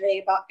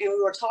yesterday and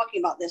we were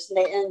talking about this,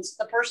 and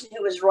the person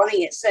who was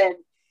running it said,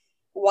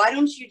 "Why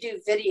don't you do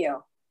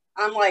video?"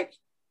 I'm like,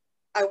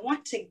 I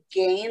want to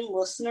gain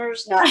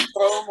listeners, not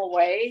throw them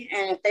away.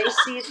 And if they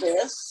see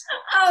this,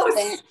 I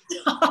mean,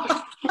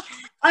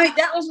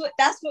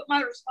 that's what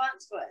my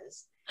response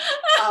was.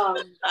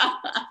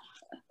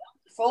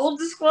 Full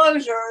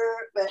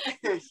disclosure, but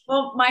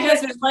well, my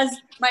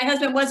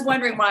husband was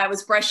wondering why I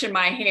was brushing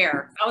my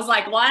hair. I was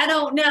like, well, I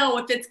don't know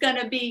if it's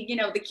gonna be,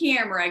 the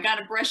camera. I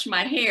gotta brush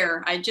my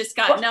hair. I just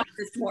got up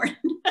this morning.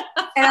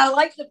 And I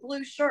like the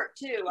blue shirt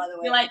too, by the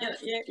way. You like it?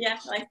 Yeah,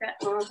 I like that.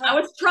 I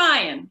was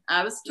trying.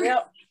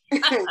 Yep.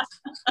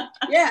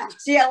 Yeah.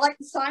 See, I like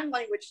the sign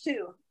language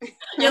too.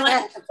 You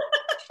like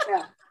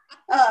yeah.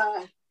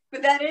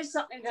 But that is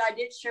something that I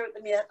did share with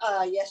them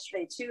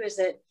yesterday too, is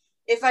that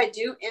if I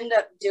do end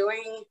up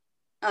doing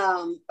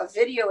a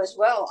video as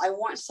well, I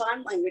want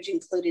sign language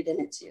included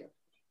in it too.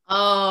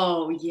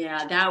 Oh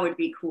yeah, that would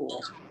be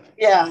cool.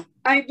 Yeah,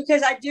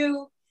 because I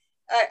do,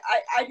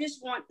 I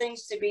just want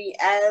things to be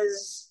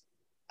as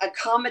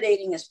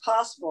accommodating as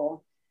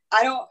possible.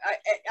 I don't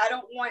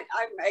want,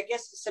 I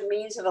guess it's a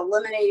means of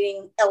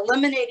eliminating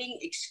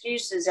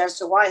excuses as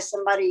to why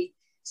somebody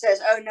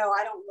says, "Oh no,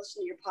 I don't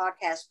listen to your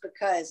podcast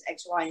because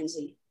X, Y, and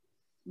Z."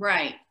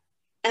 Right.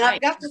 And I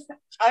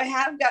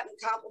have gotten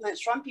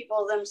compliments from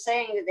people, them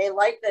saying that they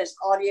like this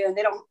audio and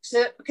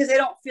because they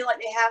don't feel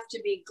like they have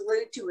to be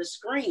glued to a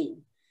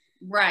screen.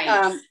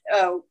 Right.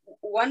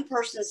 One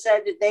person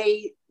said that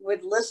they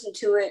would listen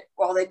to it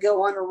while they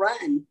go on a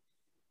run.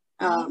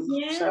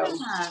 So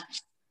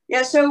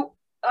yeah, so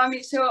I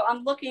mean, so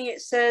I'm looking,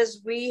 it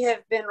says we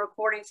have been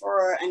recording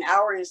for an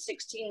hour and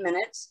 16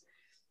 minutes.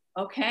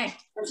 Okay.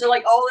 And so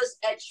like all this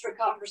extra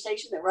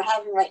conversation that we're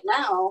having right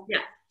now,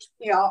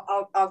 you know,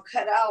 I'll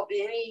cut out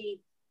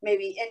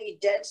maybe any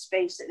dead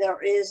space that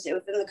there is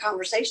within the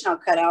conversation. I'll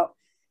cut out.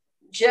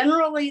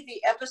 Generally,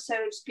 the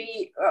episodes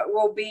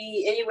will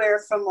be anywhere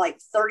from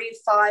like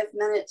 35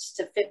 minutes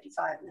to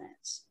 55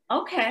 minutes.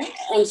 Okay.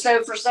 And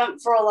so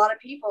for a lot of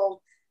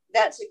people,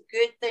 that's a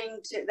good thing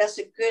that's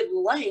a good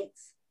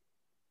length.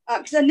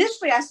 Because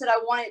initially I said I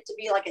want it to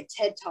be like a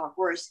TED Talk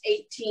where it's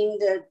 18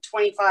 to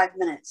 25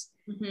 minutes.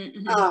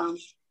 Mm-hmm, mm-hmm.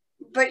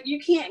 But you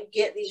can't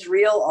get these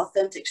real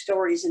authentic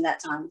stories in that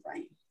time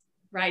frame.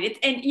 Right.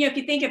 And, you know, if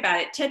you think about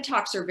it, TED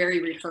Talks are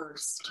very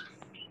rehearsed.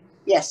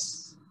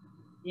 Yes.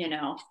 You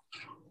know.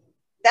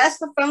 That's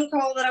the phone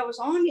call that I was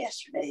on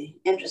yesterday,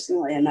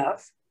 interestingly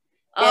enough,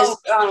 is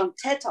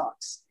TED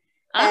Talks.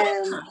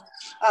 And,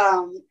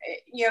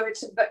 you know,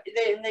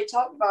 they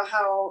talked about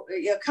how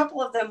a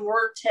couple of them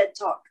were TED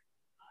Talk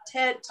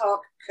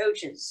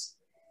coaches.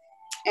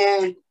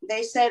 And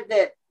they said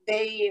that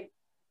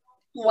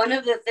one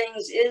of the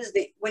things is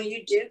that when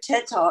you do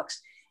TED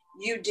Talks,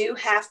 you do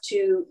have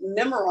to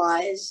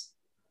memorize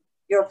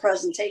your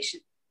presentation.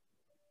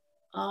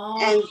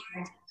 Oh.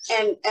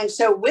 And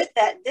so with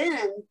that,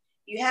 then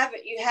you have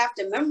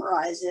to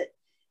memorize it.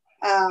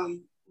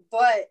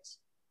 But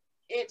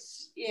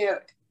it's, you know,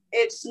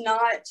 it's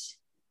not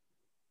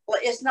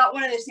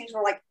one of those things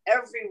where like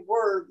every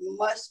word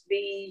must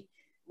be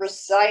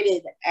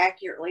recited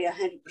accurately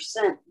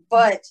 100%,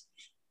 but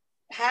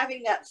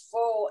having that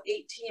full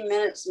 18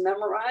 minutes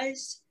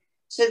memorized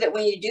so that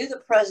when you do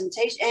the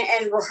presentation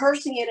and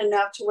rehearsing it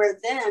enough to where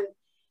then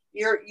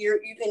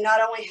you can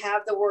not only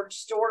have the word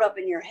stored up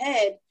in your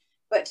head,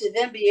 but to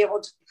then be able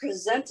to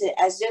present it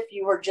as if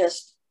you were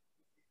just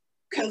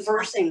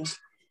conversing.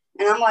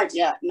 And I'm like,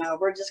 yeah, no,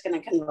 we're just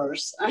going to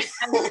converse.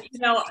 You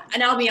know,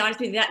 and I'll be honest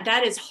with you,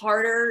 that is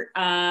harder.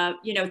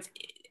 You know,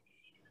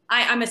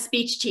 I'm a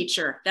speech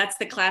teacher. That's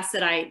the class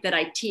that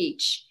I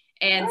teach.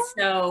 And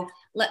so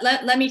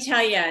let me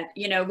tell you,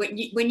 you know,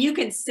 when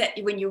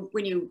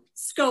you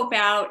scope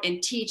out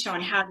and teach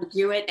on how to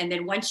do it, and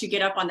then once you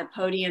get up on the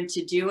podium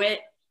to do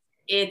it,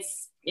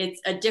 it's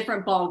a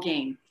different ball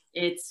game.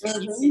 It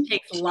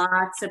takes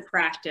lots of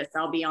practice.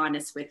 I'll be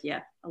honest with you,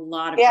 a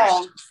lot of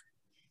practice.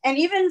 And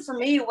even for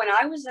me, when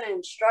I was an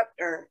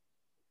instructor,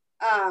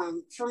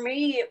 for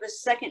me it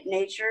was second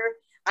nature.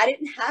 I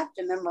didn't have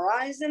to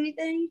memorize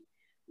anything,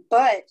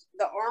 but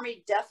the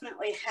Army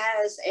definitely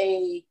has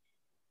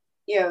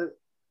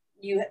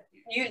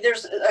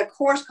there's a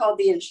course called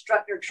the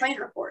instructor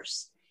trainer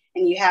course,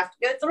 and you have to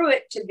go through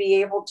it to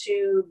be able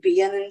to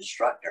be an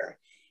instructor.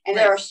 And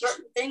there are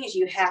certain things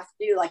you have to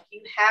do, like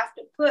you have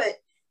to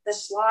put the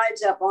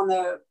slides up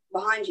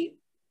behind you.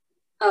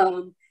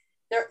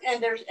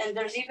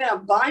 There's even a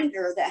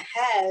binder that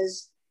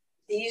has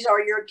these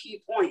are your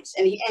key points,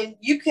 and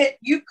you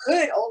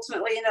could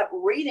ultimately end up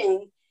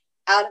reading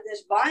out of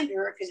this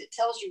binder because it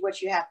tells you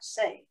what you have to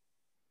say.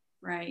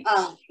 Right.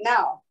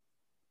 Now,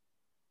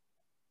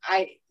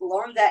 I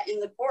learned that in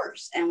the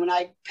course, and when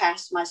I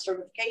passed my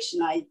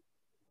certification, I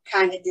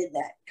kind of did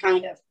that,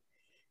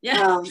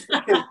 Yeah.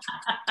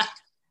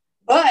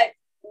 But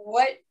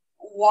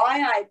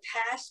why I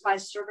passed my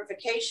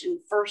certification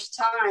first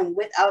time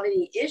without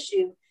any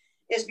issue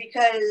is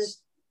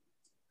because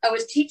I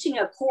was teaching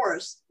a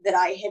course that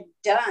I had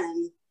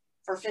done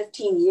for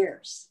 15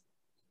 years.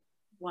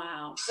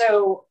 Wow.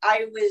 So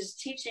I was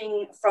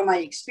teaching from my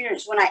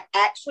experience. When I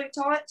actually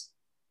taught,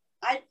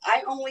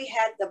 I only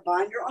had the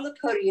binder on the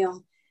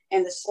podium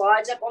and the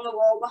slides up on the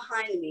wall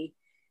behind me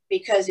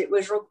because it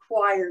was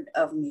required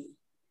of me.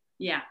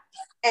 Yeah.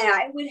 And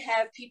I would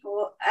have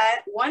people,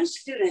 one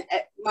student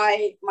at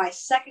my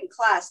second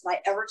class that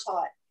I ever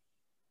taught,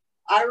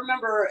 I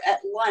remember at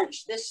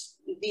lunch,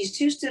 these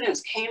two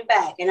students came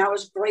back and I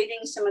was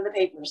grading some of the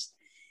papers,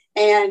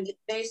 and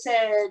they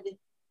said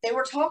they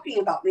were talking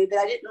about me, but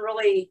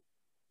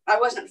I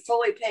wasn't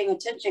fully paying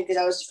attention because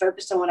I was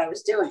focused on what I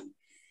was doing.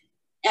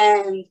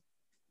 And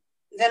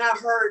then I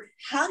heard,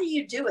 how do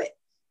you do it?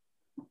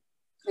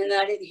 And then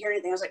I didn't hear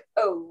anything. I was like,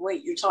 oh,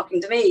 wait, you're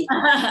talking to me.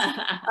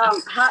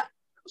 How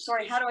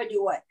do I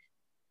do what?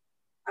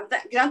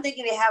 I'm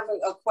thinking they have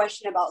a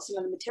question about some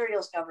of the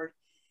materials covered.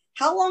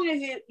 How long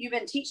have you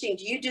been teaching?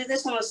 Do you do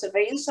this on the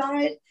civilian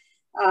side?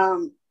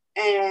 And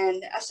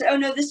I said, oh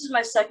no, this is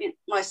my second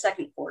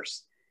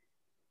course.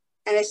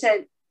 And they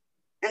said,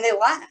 and they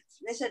laughed.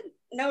 They said,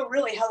 no,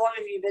 really, how long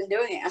have you been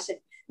doing it? I said,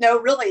 no,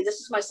 really,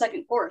 this is my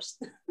second course.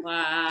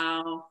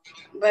 Wow.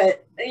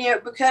 But, you know,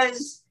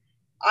 because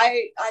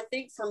I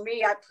think for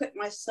me, I put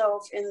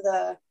myself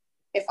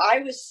if I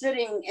was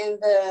sitting in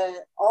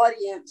the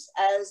audience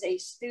as a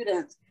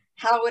student,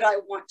 how would I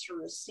want to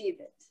receive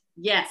it?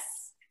 Yes.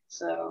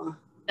 So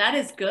that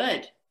is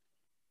good.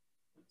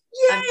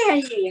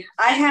 Yay!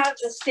 I have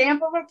the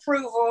stamp of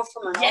approval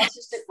from an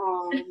autistic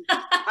mom.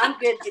 I'm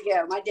good to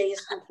go. My day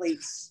is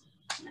complete.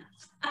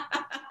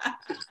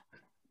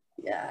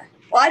 Yeah.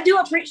 Well, I do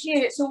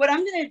appreciate it. So what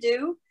I'm going to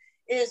do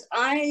is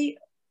I'm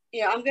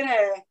going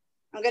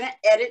to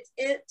edit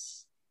it.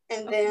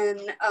 And then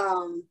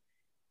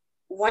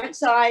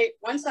once I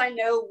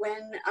know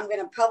when I'm going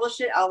to publish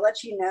it, I'll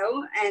let you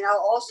know. And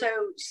I'll also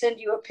send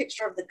you a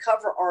picture of the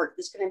cover art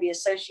that's going to be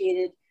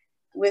associated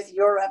with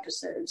your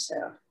episode. So.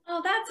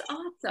 Oh, that's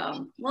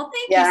awesome. Well,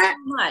 thank you so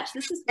much.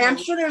 This is. And I'm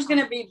sure there's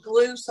going to be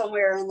blue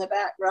somewhere in the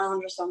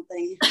background or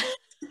something.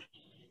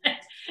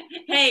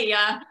 Hey,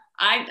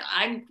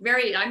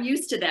 I'm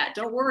used to that.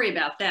 Don't worry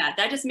about that.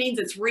 That just means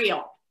it's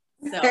real.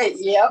 So.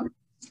 Yep.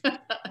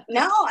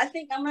 No, I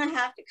think I'm going to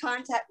have to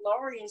contact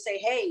Lori and say,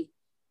 hey,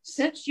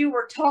 since you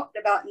were talked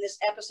about in this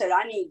episode,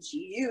 I need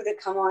you to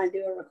come on and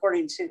do a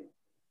recording too.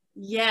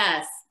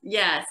 Yes.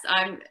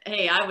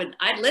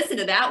 I'd listen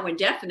to that one.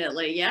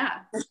 Definitely. Yeah.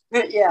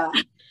 Yeah.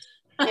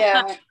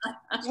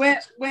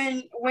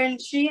 When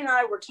she and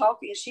I were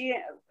talking,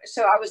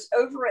 so I was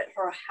over at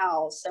her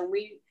house and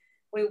we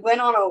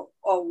went on a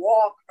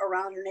walk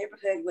around her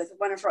neighborhood with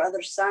one of her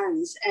other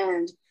sons.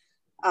 And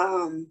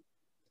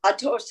I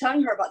was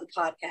telling her about the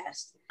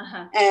podcast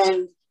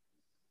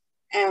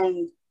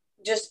and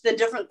just the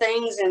different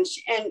things.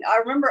 And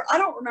I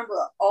don't remember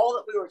all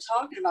that we were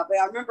talking about, but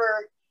I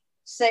remember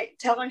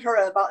telling her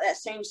about that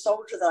same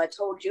soldier that I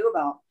told you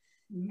about.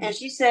 Mm-hmm. And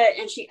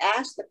she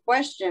asked the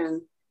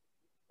question,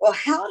 well,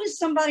 how does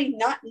somebody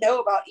not know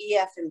about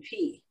EF and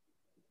P?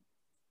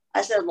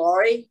 I said,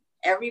 Lori,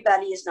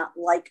 everybody is not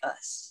like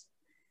us.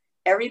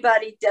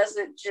 Everybody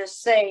doesn't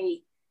just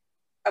say,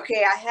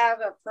 okay, I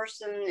have a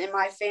person in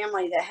my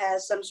family that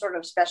has some sort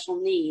of special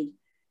need.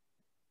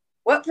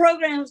 What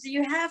programs do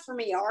you have for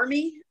me,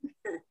 Army?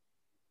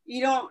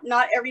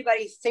 Not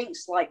everybody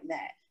thinks like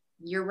that.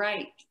 You're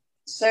right.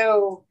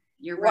 So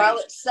while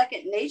it's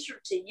second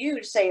nature to you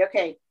to say,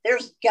 okay,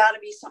 there's got to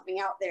be something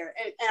out there.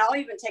 And I'll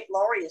even take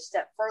Lori a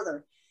step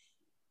further.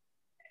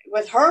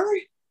 With her,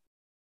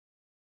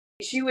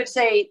 she would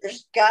say,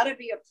 there's got to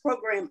be a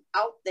program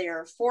out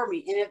there for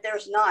me. And if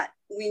there's not,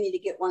 we need to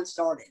get one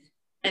started.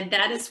 And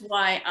that is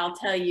why I'll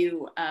tell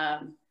you,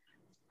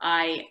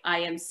 I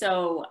am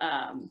so,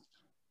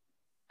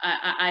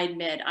 I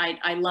admit,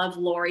 I love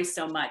Lori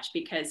so much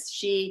because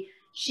she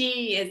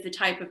is the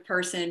type of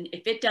person,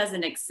 if it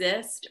doesn't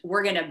exist,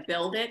 we're going to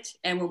build it.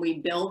 And when we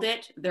build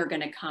it, they're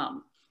going to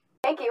come.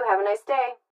 Thank you. Have a nice day.